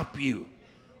stop you.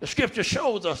 The scripture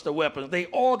shows us the weapons. They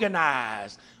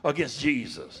organized against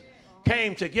Jesus,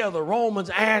 came together, Romans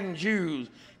and Jews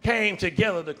came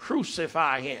together to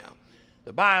crucify him.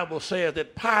 The Bible says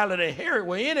that Pilate and Herod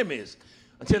were enemies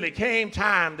until it came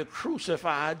time to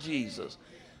crucify Jesus.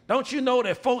 Don't you know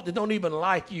that folk that don't even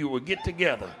like you will get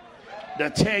together to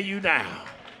tear you down?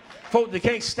 Folk that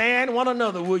can't stand one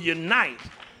another will unite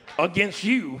against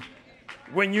you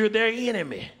when you're their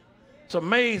enemy. It's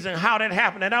amazing how that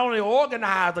happened. They not only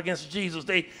organized against Jesus,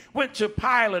 they went to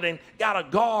Pilate and got a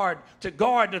guard to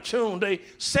guard the tomb. They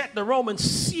set the Roman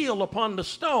seal upon the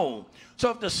stone. So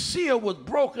if the seal was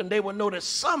broken, they would know that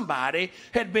somebody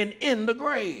had been in the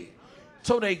grave.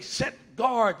 So they set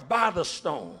guards by the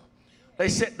stone. They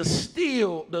set the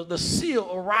seal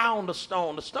around the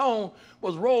stone. The stone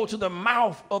was rolled to the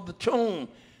mouth of the tomb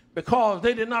because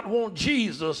they did not want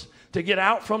Jesus to get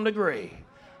out from the grave.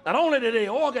 Not only did they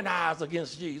organize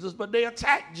against Jesus, but they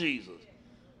attacked Jesus.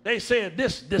 They said,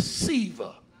 this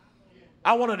deceiver,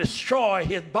 I want to destroy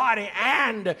his body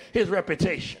and his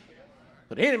reputation.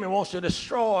 But the enemy wants to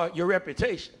destroy your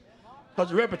reputation because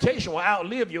the reputation will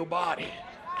outlive your body.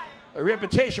 A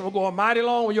reputation will go a mighty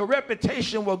long. Your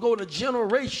reputation will go to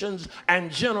generations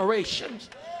and generations.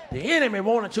 The enemy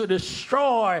wanted to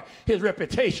destroy his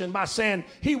reputation by saying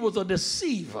he was a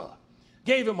deceiver.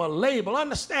 Gave him a label.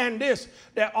 Understand this,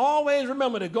 that always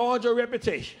remember to guard your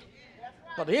reputation.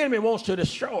 But the enemy wants to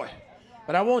destroy it.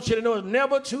 But I want you to know it's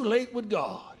never too late with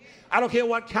God. I don't care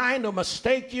what kind of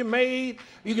mistake you made.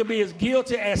 You can be as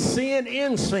guilty as sin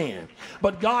in sin.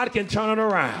 But God can turn it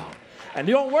around. And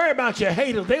don't worry about your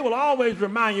haters. They will always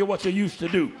remind you what you used to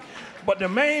do. But the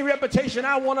main reputation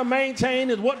I want to maintain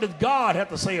is what does God have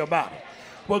to say about it?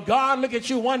 Will God look at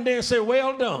you one day and say,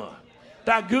 well done,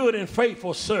 thou good and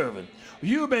faithful servant.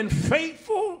 You've been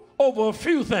faithful over a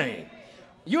few things.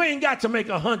 You ain't got to make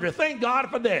 100. Thank God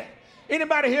for that.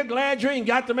 Anybody here glad you ain't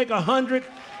got to make 100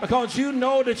 because you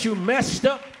know that you messed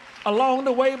up along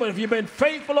the way? But if you've been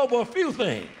faithful over a few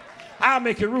things, I'll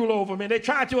make you rule over me. They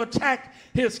tried to attack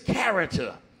his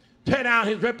character, tear down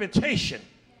his reputation.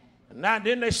 And now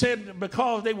then they said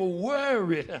because they were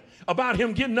worried about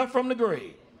him getting up from the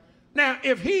grave. Now,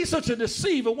 if he's such a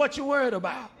deceiver, what you worried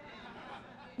about?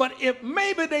 But if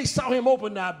maybe they saw him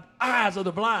open the eyes of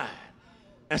the blind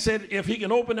and said if he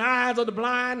can open the eyes of the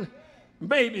blind,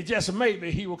 maybe, just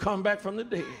maybe, he will come back from the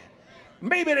dead.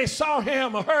 Maybe they saw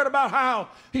him or heard about how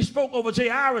he spoke over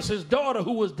Jairus' daughter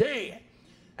who was dead.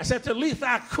 I said,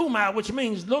 Talitha Kumai, which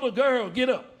means little girl, get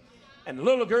up. And the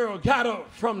little girl got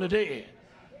up from the dead.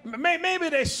 Maybe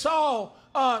they saw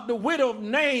the widow of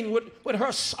Nain with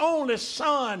her only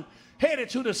son headed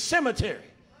to the cemetery.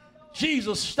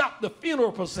 Jesus stopped the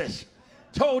funeral procession,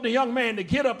 told the young man to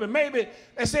get up, and maybe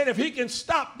they said if he can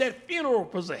stop that funeral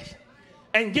procession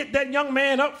and get that young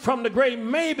man up from the grave,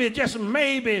 maybe, just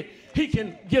maybe, he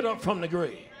can get up from the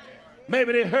grave.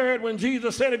 Maybe they heard when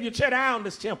Jesus said, if you tear down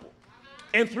this temple,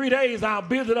 in 3 days, I'll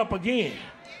build it up again.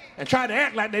 And try to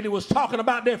act like that he was talking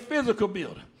about their physical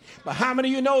building. But how many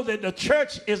of you know that the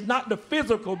church is not the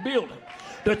physical building?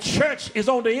 The church is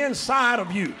on the inside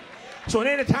of you. So at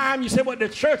any time you say what the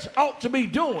church ought to be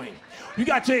doing, you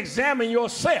got to examine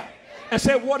yourself and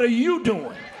say, what are you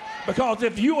doing? Because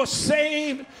if you are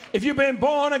saved, if you've been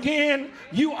born again,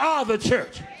 you are the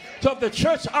church. So if the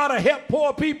church ought to help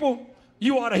poor people,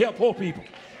 you ought to help poor people.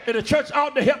 If the church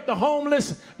ought to help the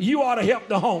homeless, you ought to help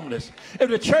the homeless. If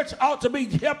the church ought to be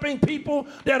helping people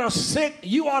that are sick,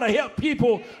 you ought to help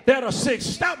people that are sick.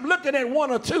 Stop looking at one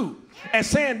or two and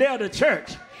saying they're the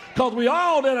church. Because we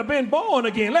all that have been born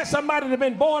again. Let somebody that have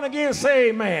been born again say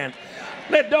amen.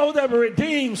 Let those that were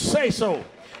redeemed say so.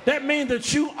 That means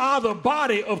that you are the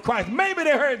body of Christ. Maybe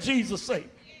they heard Jesus say,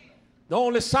 the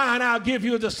only sign I'll give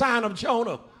you is the sign of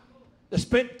Jonah that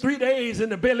spent 3 days in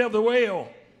the belly of the whale.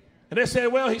 And they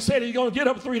said, well, he said he's going to get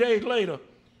up 3 days later.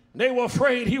 And they were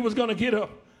afraid he was going to get up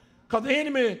because the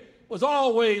enemy was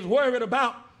always worried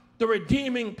about the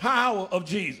redeeming power of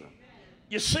Jesus.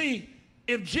 You see,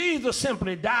 if Jesus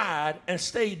simply died and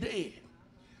stayed dead,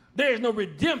 there's no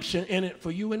redemption in it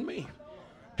for you and me.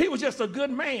 He was just a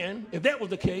good man, if that was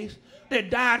the case, that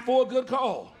died for a good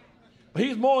cause. But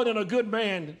he's more than a good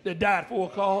man that died for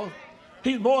a cause.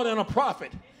 He's more than a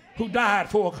prophet who died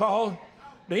for a cause.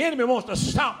 The enemy wants to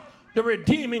stop the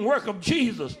redeeming work of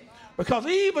Jesus because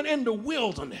even in the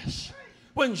wilderness,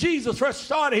 when Jesus first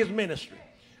started his ministry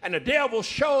and the devil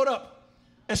showed up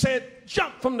and said,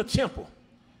 jump from the temple,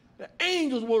 the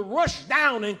angels will rush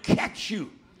down and catch you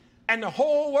and the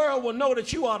whole world will know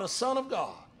that you are the Son of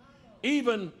God.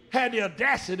 Even had the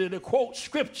audacity to quote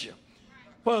scripture,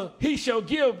 for he shall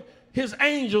give his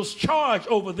angels charge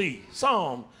over thee,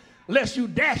 Psalm, lest you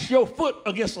dash your foot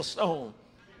against a stone.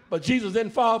 But Jesus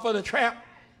didn't fall for the trap.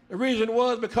 The reason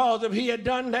was because if he had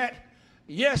done that,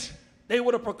 yes, they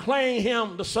would have proclaimed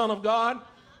him the Son of God,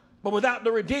 but without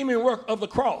the redeeming work of the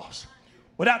cross,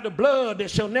 without the blood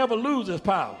that shall never lose its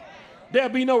power, there'll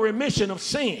be no remission of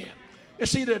sin. You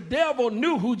see, the devil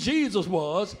knew who Jesus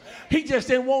was. He just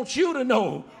didn't want you to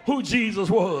know who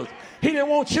Jesus was. He didn't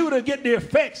want you to get the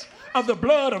effects of the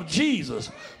blood of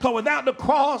Jesus. Because without the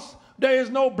cross, there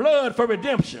is no blood for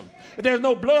redemption. If there's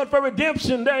no blood for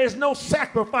redemption, there is no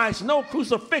sacrifice, no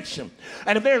crucifixion.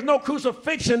 And if there's no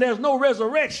crucifixion, there's no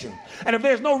resurrection. And if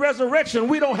there's no resurrection,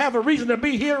 we don't have a reason to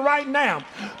be here right now.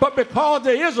 But because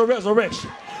there is a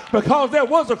resurrection, because there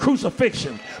was a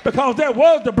crucifixion, because there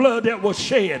was the blood that was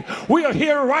shed. We are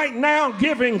here right now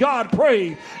giving God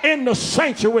praise in the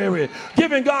sanctuary,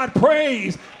 giving God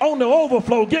praise on the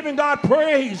overflow, giving God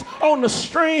praise on the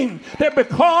stream, that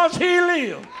because he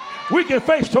lived, we can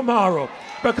face tomorrow.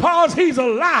 Because he's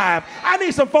alive. I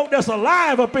need some folk that's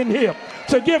alive up in here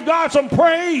to give God some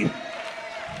praise.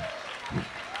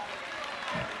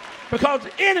 Because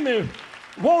the enemy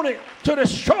wanted to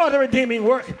destroy the redeeming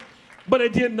work, but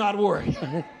it did not work.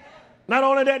 Not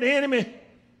only that, the enemy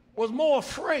was more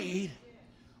afraid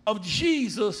of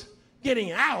Jesus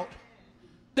getting out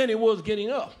than he was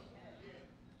getting up.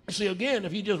 See, again,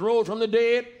 if he just rose from the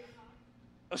dead,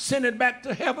 ascended back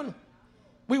to heaven,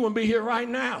 we wouldn't be here right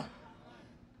now.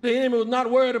 The enemy was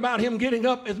not worried about him getting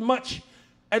up as much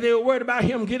as they were worried about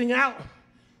him getting out,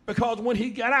 because when he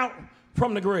got out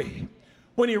from the grave,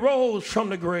 when he rose from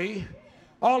the grave,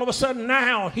 all of a sudden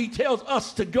now he tells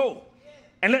us to go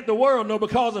and let the world know,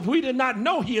 because if we did not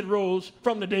know he had rose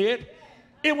from the dead,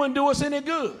 it wouldn't do us any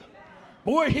good.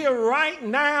 But we're here right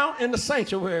now in the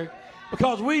sanctuary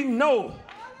because we know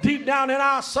deep down in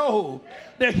our soul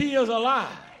that he is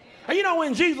alive. And you know,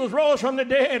 when Jesus rose from the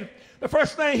dead, the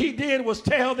first thing he did was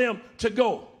tell them to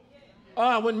go.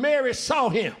 When Mary saw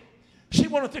him, she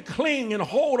wanted to cling and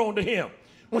hold on to him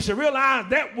when she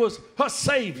realized that was her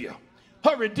Savior,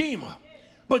 her Redeemer.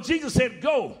 But Jesus said,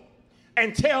 go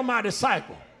and tell my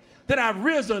disciple that I've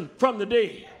risen from the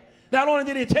dead. Not only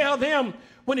did he tell them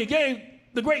when he gave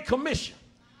the Great Commission,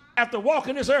 after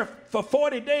walking this earth for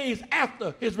 40 days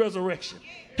after his resurrection.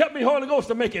 Help me, Holy Ghost,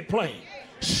 to make it plain.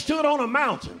 Stood on a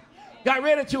mountain, got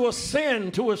ready to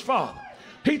ascend to his Father.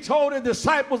 He told his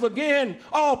disciples again,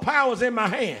 all power is in my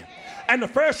hand. And the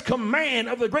first command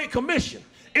of the Great Commission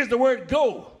is the word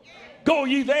go. Go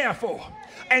ye therefore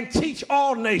and teach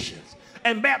all nations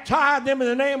and baptize them in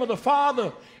the name of the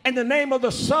Father, in the name of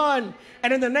the Son,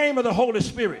 and in the name of the Holy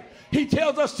Spirit. He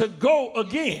tells us to go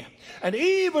again. And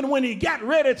even when he got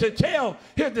ready to tell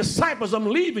his disciples, I'm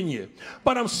leaving you,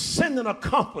 but I'm sending a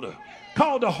comforter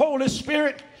called the Holy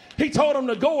Spirit, he told them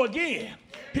to go again.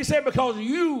 He said, because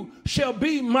you shall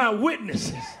be my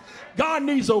witnesses. God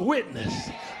needs a witness.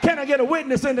 Can I get a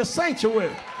witness in the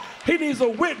sanctuary? He needs a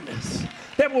witness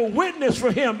that will witness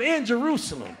for him in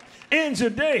Jerusalem, in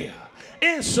Judea,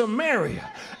 in Samaria,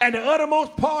 and the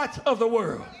uttermost parts of the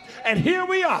world. And here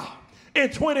we are in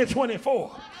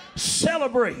 2024,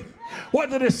 celebrating what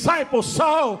the disciples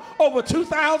saw over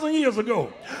 2,000 years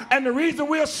ago. And the reason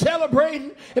we're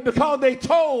celebrating is because they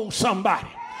told somebody.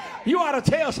 You ought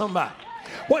to tell somebody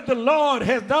what the Lord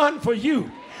has done for you.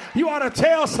 You ought to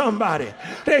tell somebody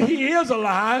that he is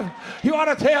alive. You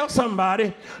ought to tell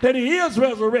somebody that he is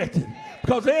resurrected.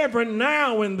 Because every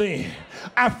now and then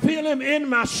I feel him in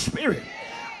my spirit.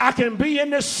 I can be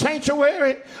in this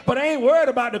sanctuary, but I ain't worried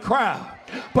about the crowd.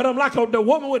 But I'm like the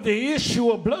woman with the issue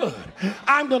of blood.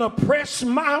 I'm going to press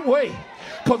my way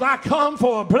because I come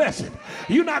for a blessing.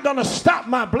 You're not going to stop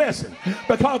my blessing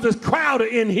because it's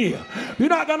crowded in here. You're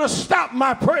not going to stop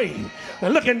my praise.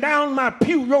 And looking down my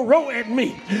pew, your row at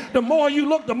me. The more you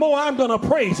look, the more I'm going to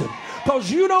praise him.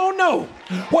 Because you don't know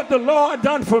what the Lord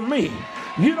done for me.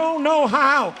 You don't know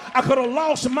how I could have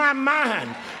lost my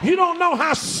mind. You don't know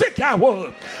how sick I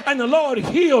was, and the Lord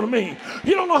healed me.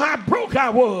 You don't know how broke I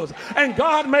was, and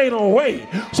God made a way.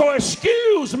 So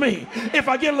excuse me if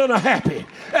I get a little happy.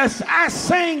 As I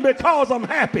sing because I'm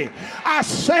happy. I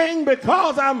sing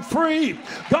because I'm free.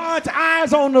 God's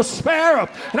eyes on the sparrow,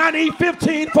 and I need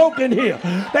 15 folk in here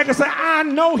that can say, I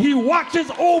know he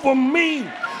watches over me.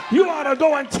 You ought to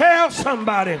go and tell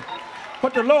somebody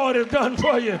what the Lord has done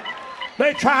for you.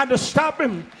 They tried to stop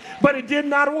him, but it did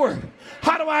not work.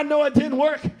 How do I know it didn't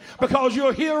work? Because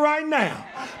you're here right now.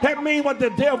 That means what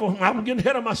the devil, I'm getting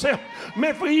ahead of myself,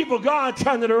 meant for evil, God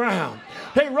turned it around.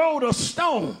 They rolled a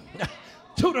stone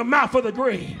to the mouth of the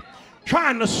grave,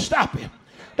 trying to stop him.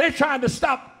 They tried to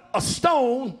stop a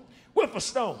stone with a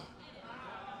stone.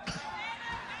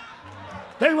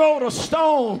 They rolled a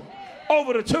stone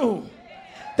over the tomb.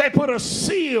 They put a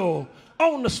seal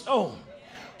on the stone.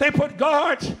 They put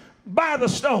guards by the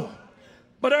stone.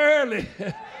 But early,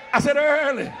 I said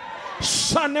early,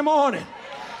 Sunday morning,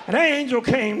 an angel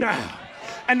came down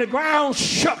and the ground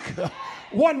shook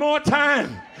one more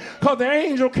time because the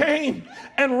angel came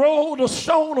and rolled the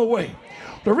stone away.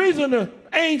 The reason the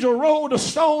angel rolled the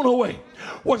stone away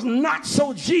was not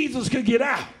so Jesus could get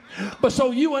out, but so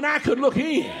you and I could look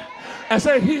in and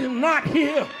say, he's not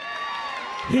here.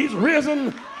 He's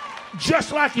risen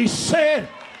just like he said.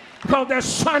 Because that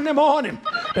Sunday morning,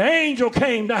 the angel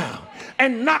came down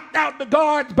and knocked out the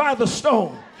guards by the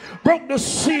stone, broke the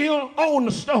seal on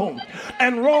the stone,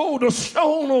 and rolled the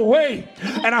stone away.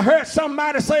 And I heard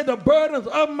somebody say, the burdens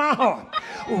of my heart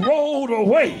rolled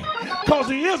away. Because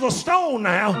he is a stone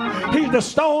now. He's the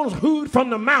stone hewed from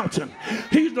the mountain.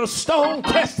 He's the stone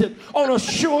tested on a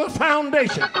sure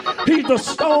foundation. He's the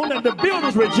stone that the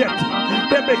builders rejected,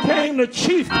 that became the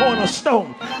chief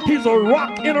cornerstone. He's a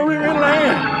rock in a weary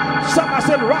land. Somebody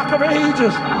said, rock of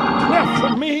ages, cleft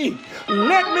for me.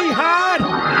 Let me hide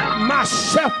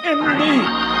myself in thee.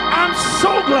 I'm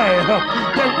so glad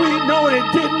that we know it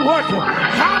didn't work.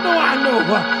 How do I know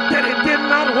that it did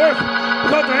not work?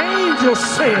 Because the angel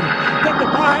said that the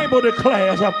Bible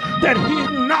declares that he's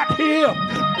not here.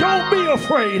 Don't be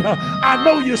afraid. I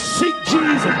know you seek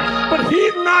Jesus, but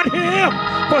he's not here,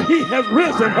 for he has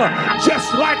risen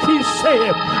just like he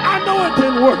said. I know it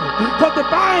didn't work, but the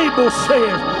Bible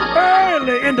says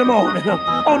early in the morning,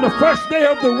 on the first day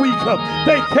of the week,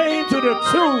 they came to the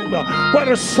tomb where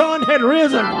the sun had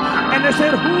risen, and they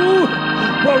said, who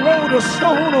will roll the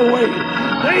stone away?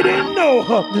 They didn't know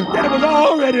that it was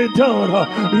already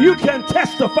done. You can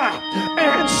testify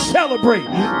and celebrate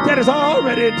that it's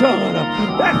already done.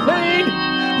 That thing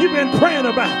you've been praying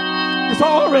about, it's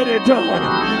already done.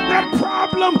 That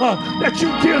problem that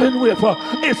you're dealing with,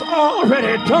 it's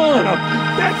already done.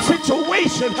 That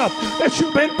situation that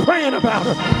you've been praying about,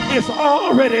 it's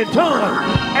already done.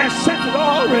 And since it's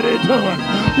already done,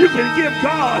 you can give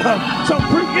God some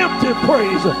preemptive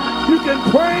praise. You can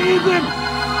praise him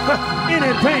in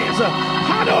advance.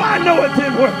 How do I know it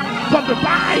didn't work? But the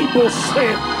Bible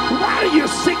said, why do you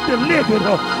seek the living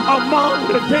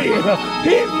among the dead?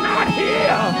 He's not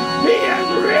here. He has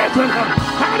risen.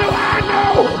 How do I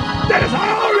know that it's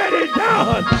already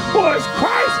done? For as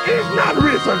Christ is not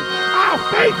risen, our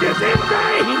faith is in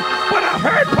vain. But I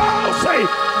heard Paul say,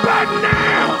 but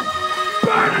now,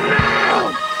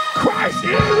 Christ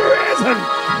is risen.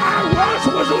 I once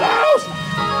was lost,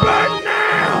 but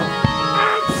now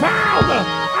I'm found.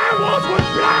 I once was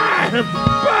blind,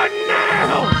 but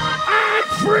now I'm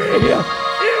free.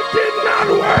 It did not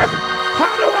work.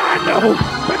 How do I know?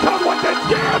 Because what the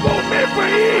devil meant for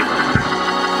evil,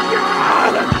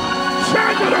 God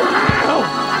turned it around.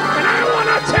 And I want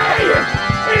to tell you,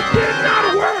 it did not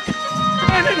work,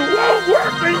 and it won't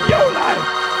work in your life.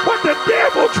 What the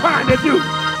devil trying to do,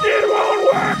 it won't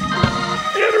work.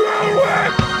 It won't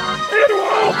work. It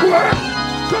won't work.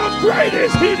 Because great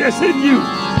is he that's in you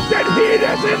than he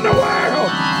that's in the world.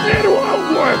 It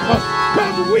won't work.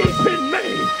 Because weeping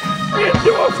may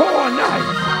endure for a night,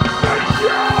 but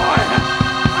joy,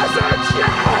 I said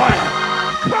joy,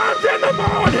 comes in the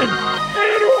morning.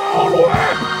 It won't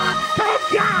work. Because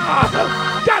God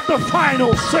got the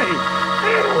final say.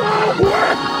 It won't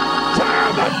work. Tell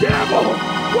the devil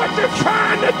what you're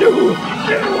trying to do.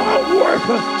 It won't work.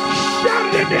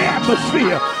 Shout it in the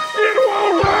atmosphere. It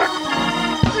won't work.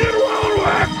 It won't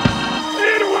work.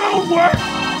 It won't work.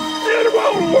 It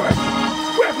won't work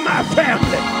with my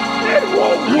family. It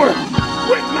won't work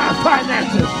with my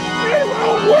finances. It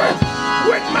won't work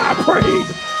with my praise.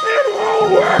 It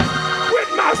won't work with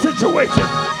my situation.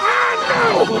 I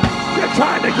know you're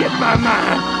trying to get my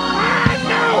mind. I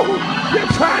know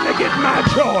you're trying to get my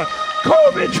joy.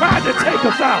 COVID tried to take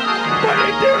us out, but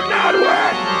it did not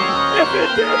work. If it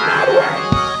did not work,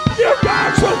 give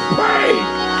God some praise.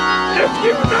 If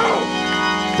you know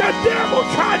the devil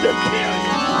tried to kill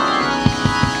you,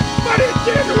 but it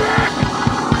didn't work,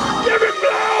 give him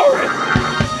glory.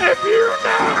 If you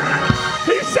know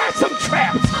he set some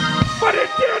traps, but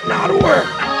it did not work,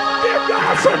 give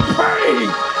God some praise.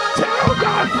 Tell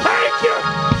God, thank you,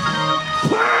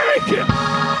 thank you,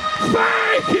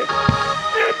 thank you.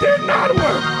 It did not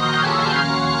work.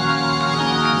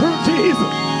 Through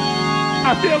Jesus,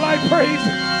 I feel like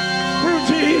praising. Through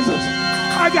Jesus,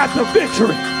 I got the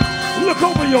victory. Look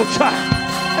over your child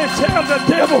and tell the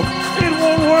devil it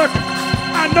won't work.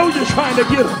 I know you're trying to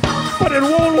get him, but it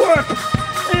won't work.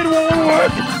 It won't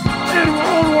work. It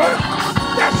won't work.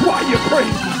 That's why you're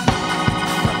praising.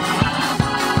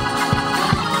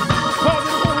 Because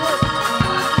it won't work.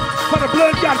 But the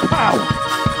blood got power.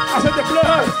 I said the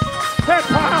blood had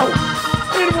power.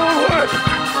 It won't work.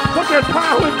 But there's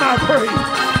power in my praise.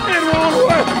 It won't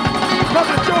work. But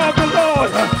the joy of the Lord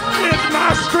is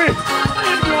my strength.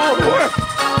 It won't work.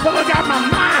 But I got my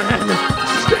mind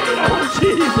stayed on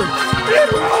Jesus. It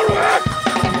won't work.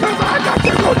 Because I got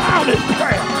to go down in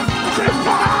prayer. Say,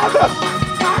 Father,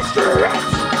 I stretch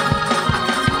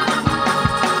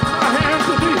my hands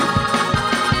to thee.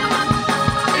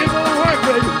 It won't work,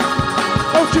 baby.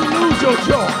 Don't you lose your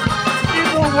joy. It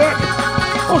won't work.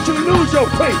 Don't you lose your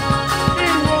faith.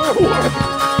 It won't work.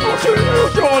 Don't you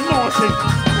lose your anointing.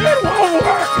 It won't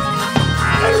work.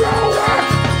 I It won't work.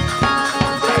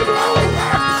 It won't work.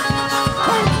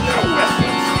 Oh, no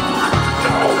weapon.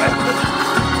 No weapon.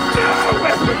 No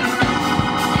weapon.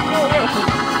 No weapon.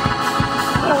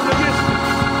 Formed against me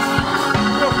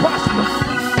will prosper.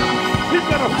 He's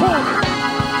going to form it,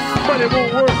 but it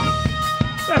won't work.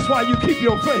 That's why you keep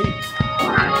your faith.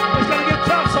 It's going to get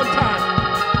tough sometimes.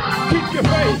 Keep your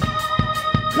faith.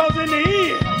 Because in the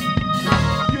end,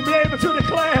 you'll be able to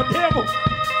declare, devil,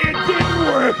 it didn't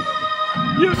work.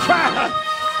 You tried,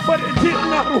 but it did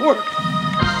not work.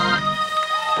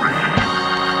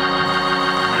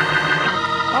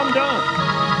 I'm done.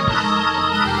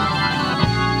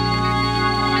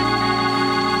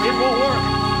 It won't work.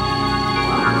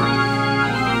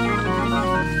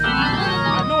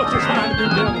 I know what you're trying to do,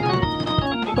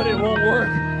 devil, but it won't work.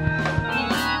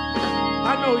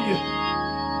 I know you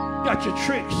got your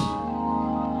tricks.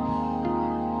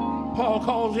 Paul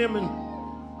calls him in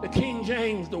the King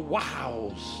James the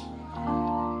wiles,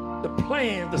 the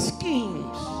plans, the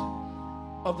schemes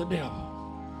of the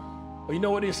devil. But you know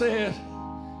what he says?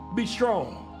 Be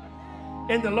strong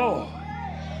in the Lord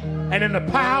and in the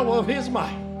power of his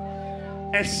might,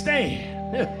 and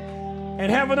stand.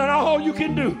 And having done all you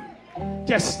can do,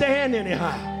 just stand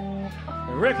anyhow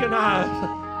and recognize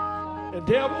the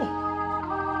devil,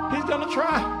 he's going to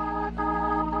try.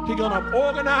 He's going to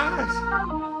organize.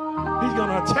 He's going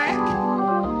to attack.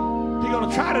 He's going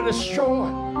to try to destroy.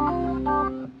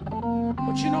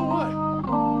 But you know what?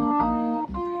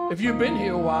 If you've been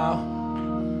here a while,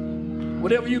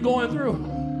 whatever you're going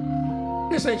through,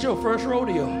 this ain't your first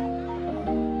rodeo.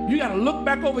 You got to look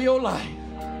back over your life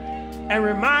and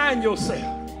remind yourself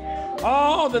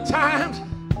all the times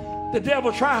the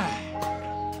devil tried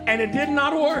and it did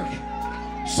not work.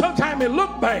 Sometimes it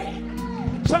looked bad.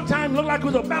 Sometimes it looked like it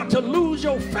was about to lose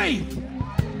your faith.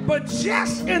 But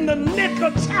just in the nick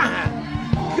of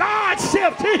time, God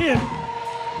stepped in.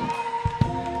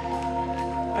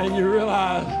 And you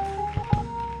realize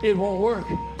it won't work.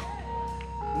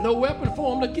 No weapon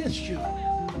formed against you.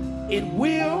 It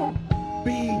will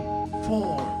be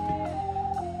formed.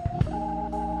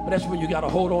 But that's when you got to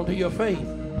hold on to your faith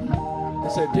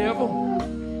and say, devil,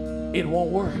 it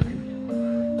won't work.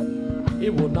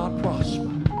 It will not prosper.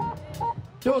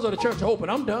 Doors of the church are open.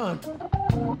 I'm done.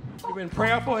 You've been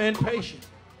prayerful and patient.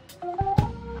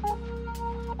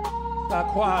 Our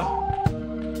choir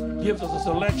gives us a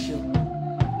selection.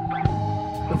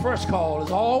 The first call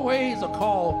is always a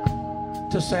call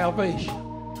to salvation.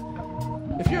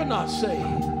 If you're not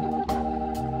saved,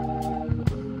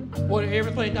 what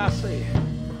everything I said,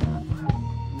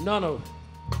 none of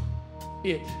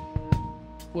it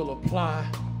will apply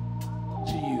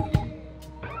to you.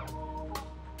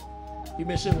 You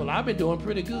may say, well, I've been doing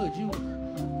pretty good.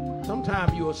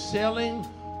 Sometimes you're selling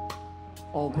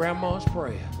on grandma's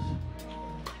prayers.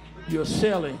 You're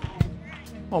selling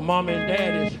on mom and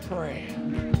daddy's prayer.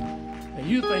 And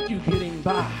you think you're getting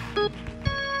by,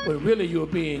 but really you're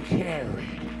being carried.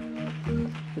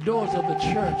 The doors of the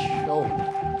church are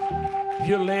open. If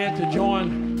you're led to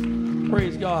join,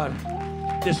 praise God,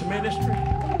 this ministry,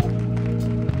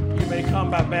 you may come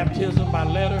by baptism, by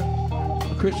letter,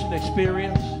 a Christian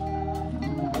experience.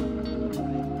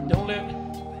 Don't let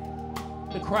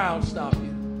the crowd stop you.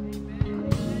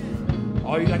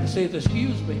 All you got to say is,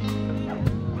 excuse me,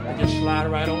 and just slide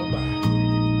right on by.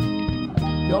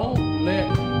 Don't let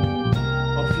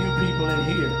a few people in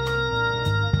here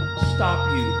stop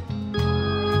you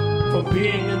from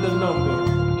being in the number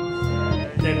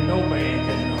that no man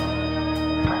can know.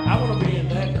 I want to be in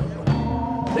that number.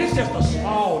 This is just a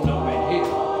small number in here.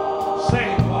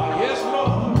 Same part. Yes,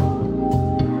 Lord.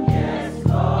 Yes,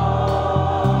 Lord.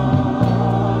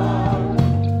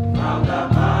 From the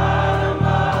bottom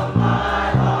of my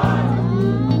heart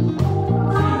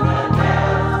to the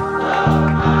depths of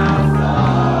my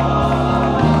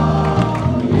soul.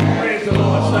 Praise the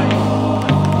Lord, saints.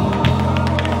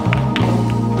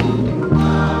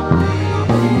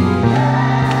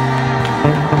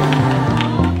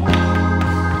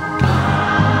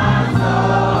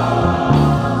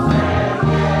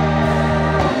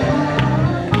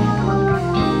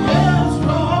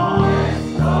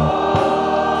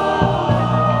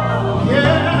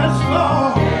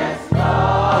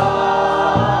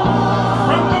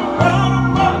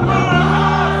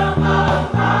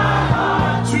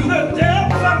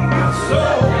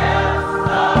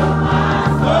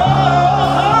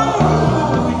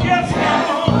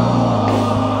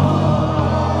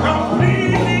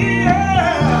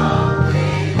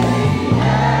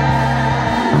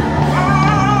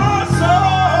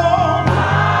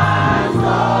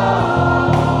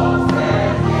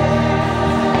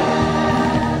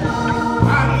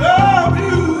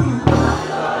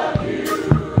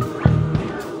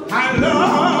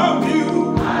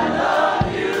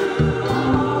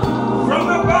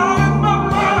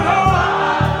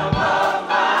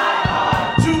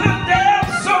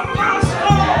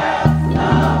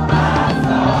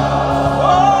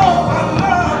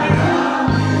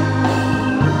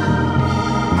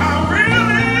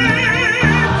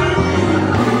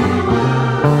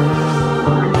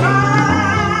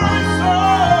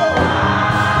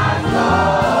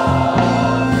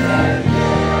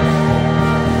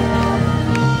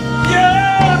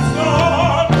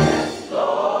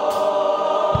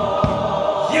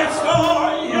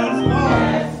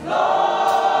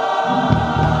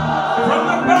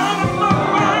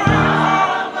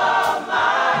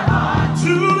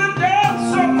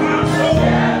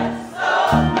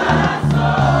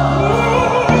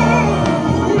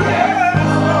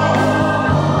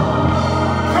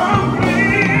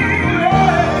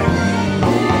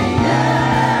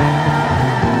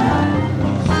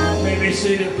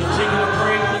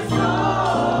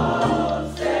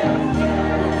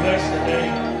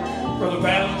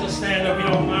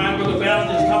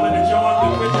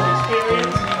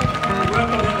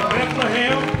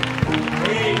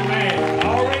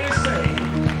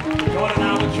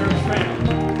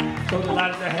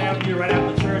 excited to have you right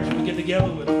after church. We get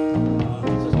together with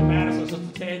Sister Madison,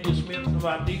 Sister Tangy Smith, some of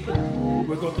our deacons.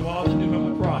 We'll go through all the new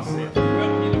member process.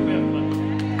 Welcome you to family.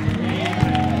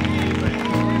 Amen.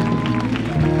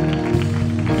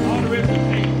 Amen. All the rest of you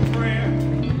need prayer.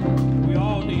 We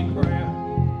all need prayer.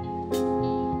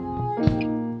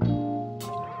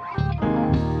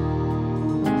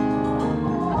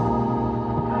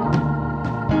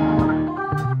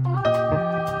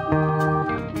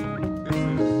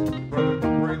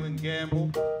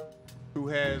 Who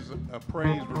has a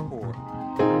praise report.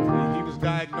 He was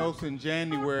diagnosed in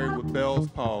January with Bell's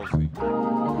palsy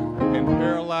and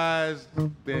paralyzed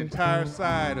the entire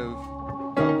side of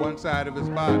one side of his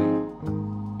body.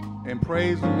 And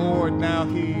praise the Lord, now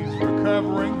he's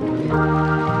recovering.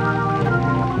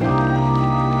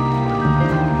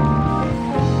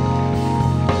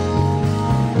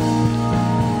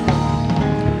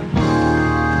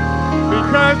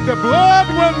 Because the blood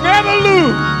will never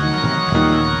lose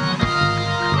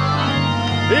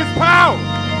his power.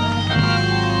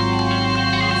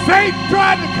 Satan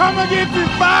tried to come against his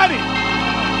body,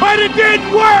 but it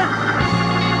didn't work.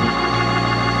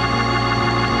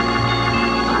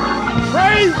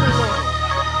 Praise the Lord.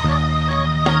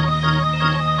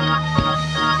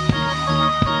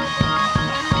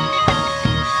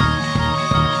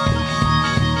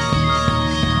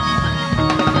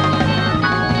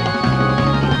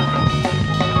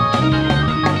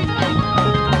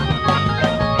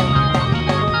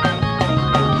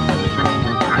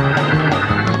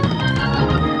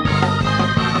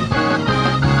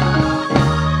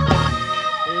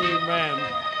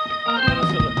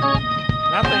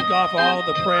 For all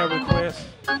the prayer requests,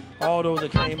 all those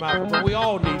that came out, but we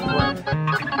all need prayer.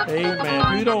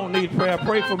 Amen. If you don't need prayer,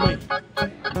 pray for me.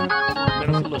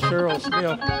 Minister Cheryl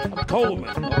Smith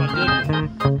Coleman. Oh my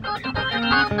goodness.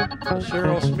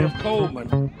 Cheryl Smith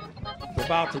Coleman is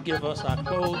about to give us our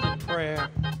closing prayer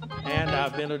and our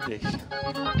benediction.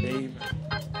 Amen.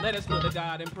 Let us look to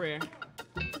God in prayer.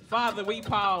 Father, we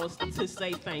pause to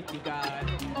say thank you, God.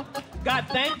 God,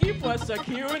 thank you for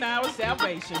securing our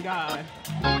salvation, God.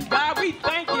 God, we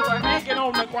thank you for hanging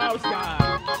on the cross,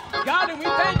 God. God, and we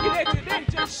thank you that you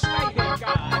didn't just stay there,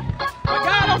 God. But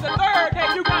God, on the third day,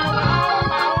 you got all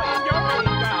power in your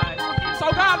hand, God.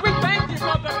 So, God, we thank you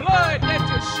for the blood that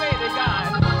you shed,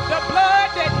 God. The blood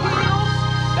that heals,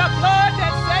 the blood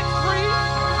that sets free,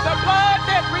 the blood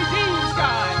that redeems,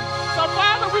 God. So,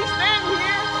 Father, we stand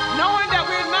here knowing that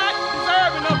we're not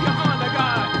deserving of your honor,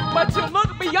 God. But you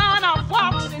look beyond our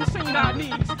faults and seen our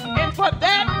needs. And for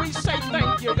that, we say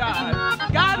thank you, God.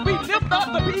 God, we lift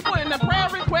up the people in the prayer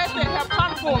requests that have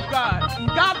come forth, God.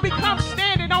 God, we come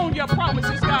standing on your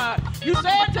promises, God. You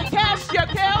said to cast your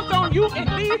cares on you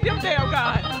and leave them there,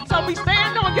 God. So we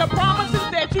stand on your promises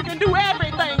that you can do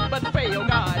everything but fail,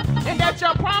 God. And that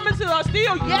your promises are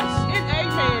still yes and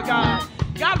amen, God.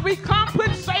 God, we come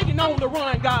put Satan on the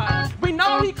run, God. We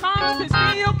know he comes to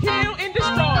steal, kill, and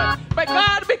destroy. But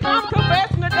God, we come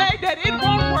confessing today that it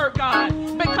won't work, God.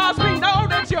 Because we know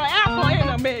that you're Alpha and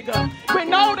Omega. We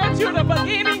know that you're the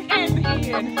beginning and the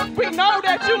end. We know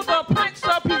that you're the Prince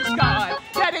of Peace, God.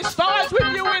 That it starts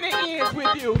with you and it ends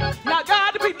with you. Now,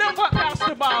 God, we lift up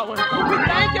Pastor Baldwin. We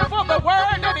thank you for the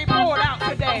word that he poured out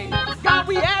today. God,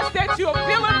 we ask that you'll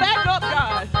fill him back up,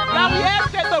 God. God, we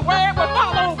ask that the word will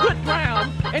fall on good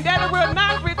ground and that it will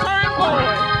not return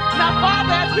void. Now,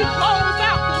 Father, as we close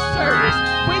out this service,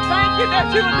 we thank you that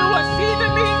you'll do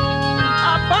exceedingly,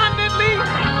 abundantly,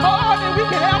 more than we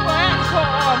can ever ask for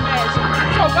or imagine.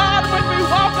 So, God, when we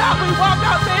walk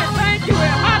out saying thank you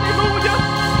and hallelujah,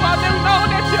 for we know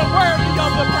that you're worthy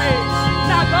of the praise.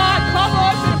 Now, God, cover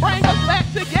us and bring us back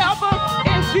together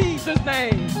in Jesus'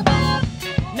 name.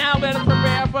 Now, let us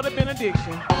prepare for the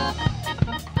benediction.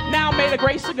 Now may the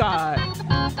grace of God,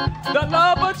 the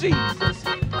love of Jesus,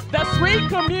 the sweet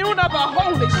commune of the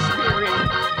Holy Spirit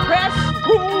rest,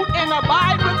 rule, and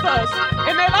abide with us.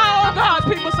 And let all God's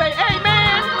people say amen.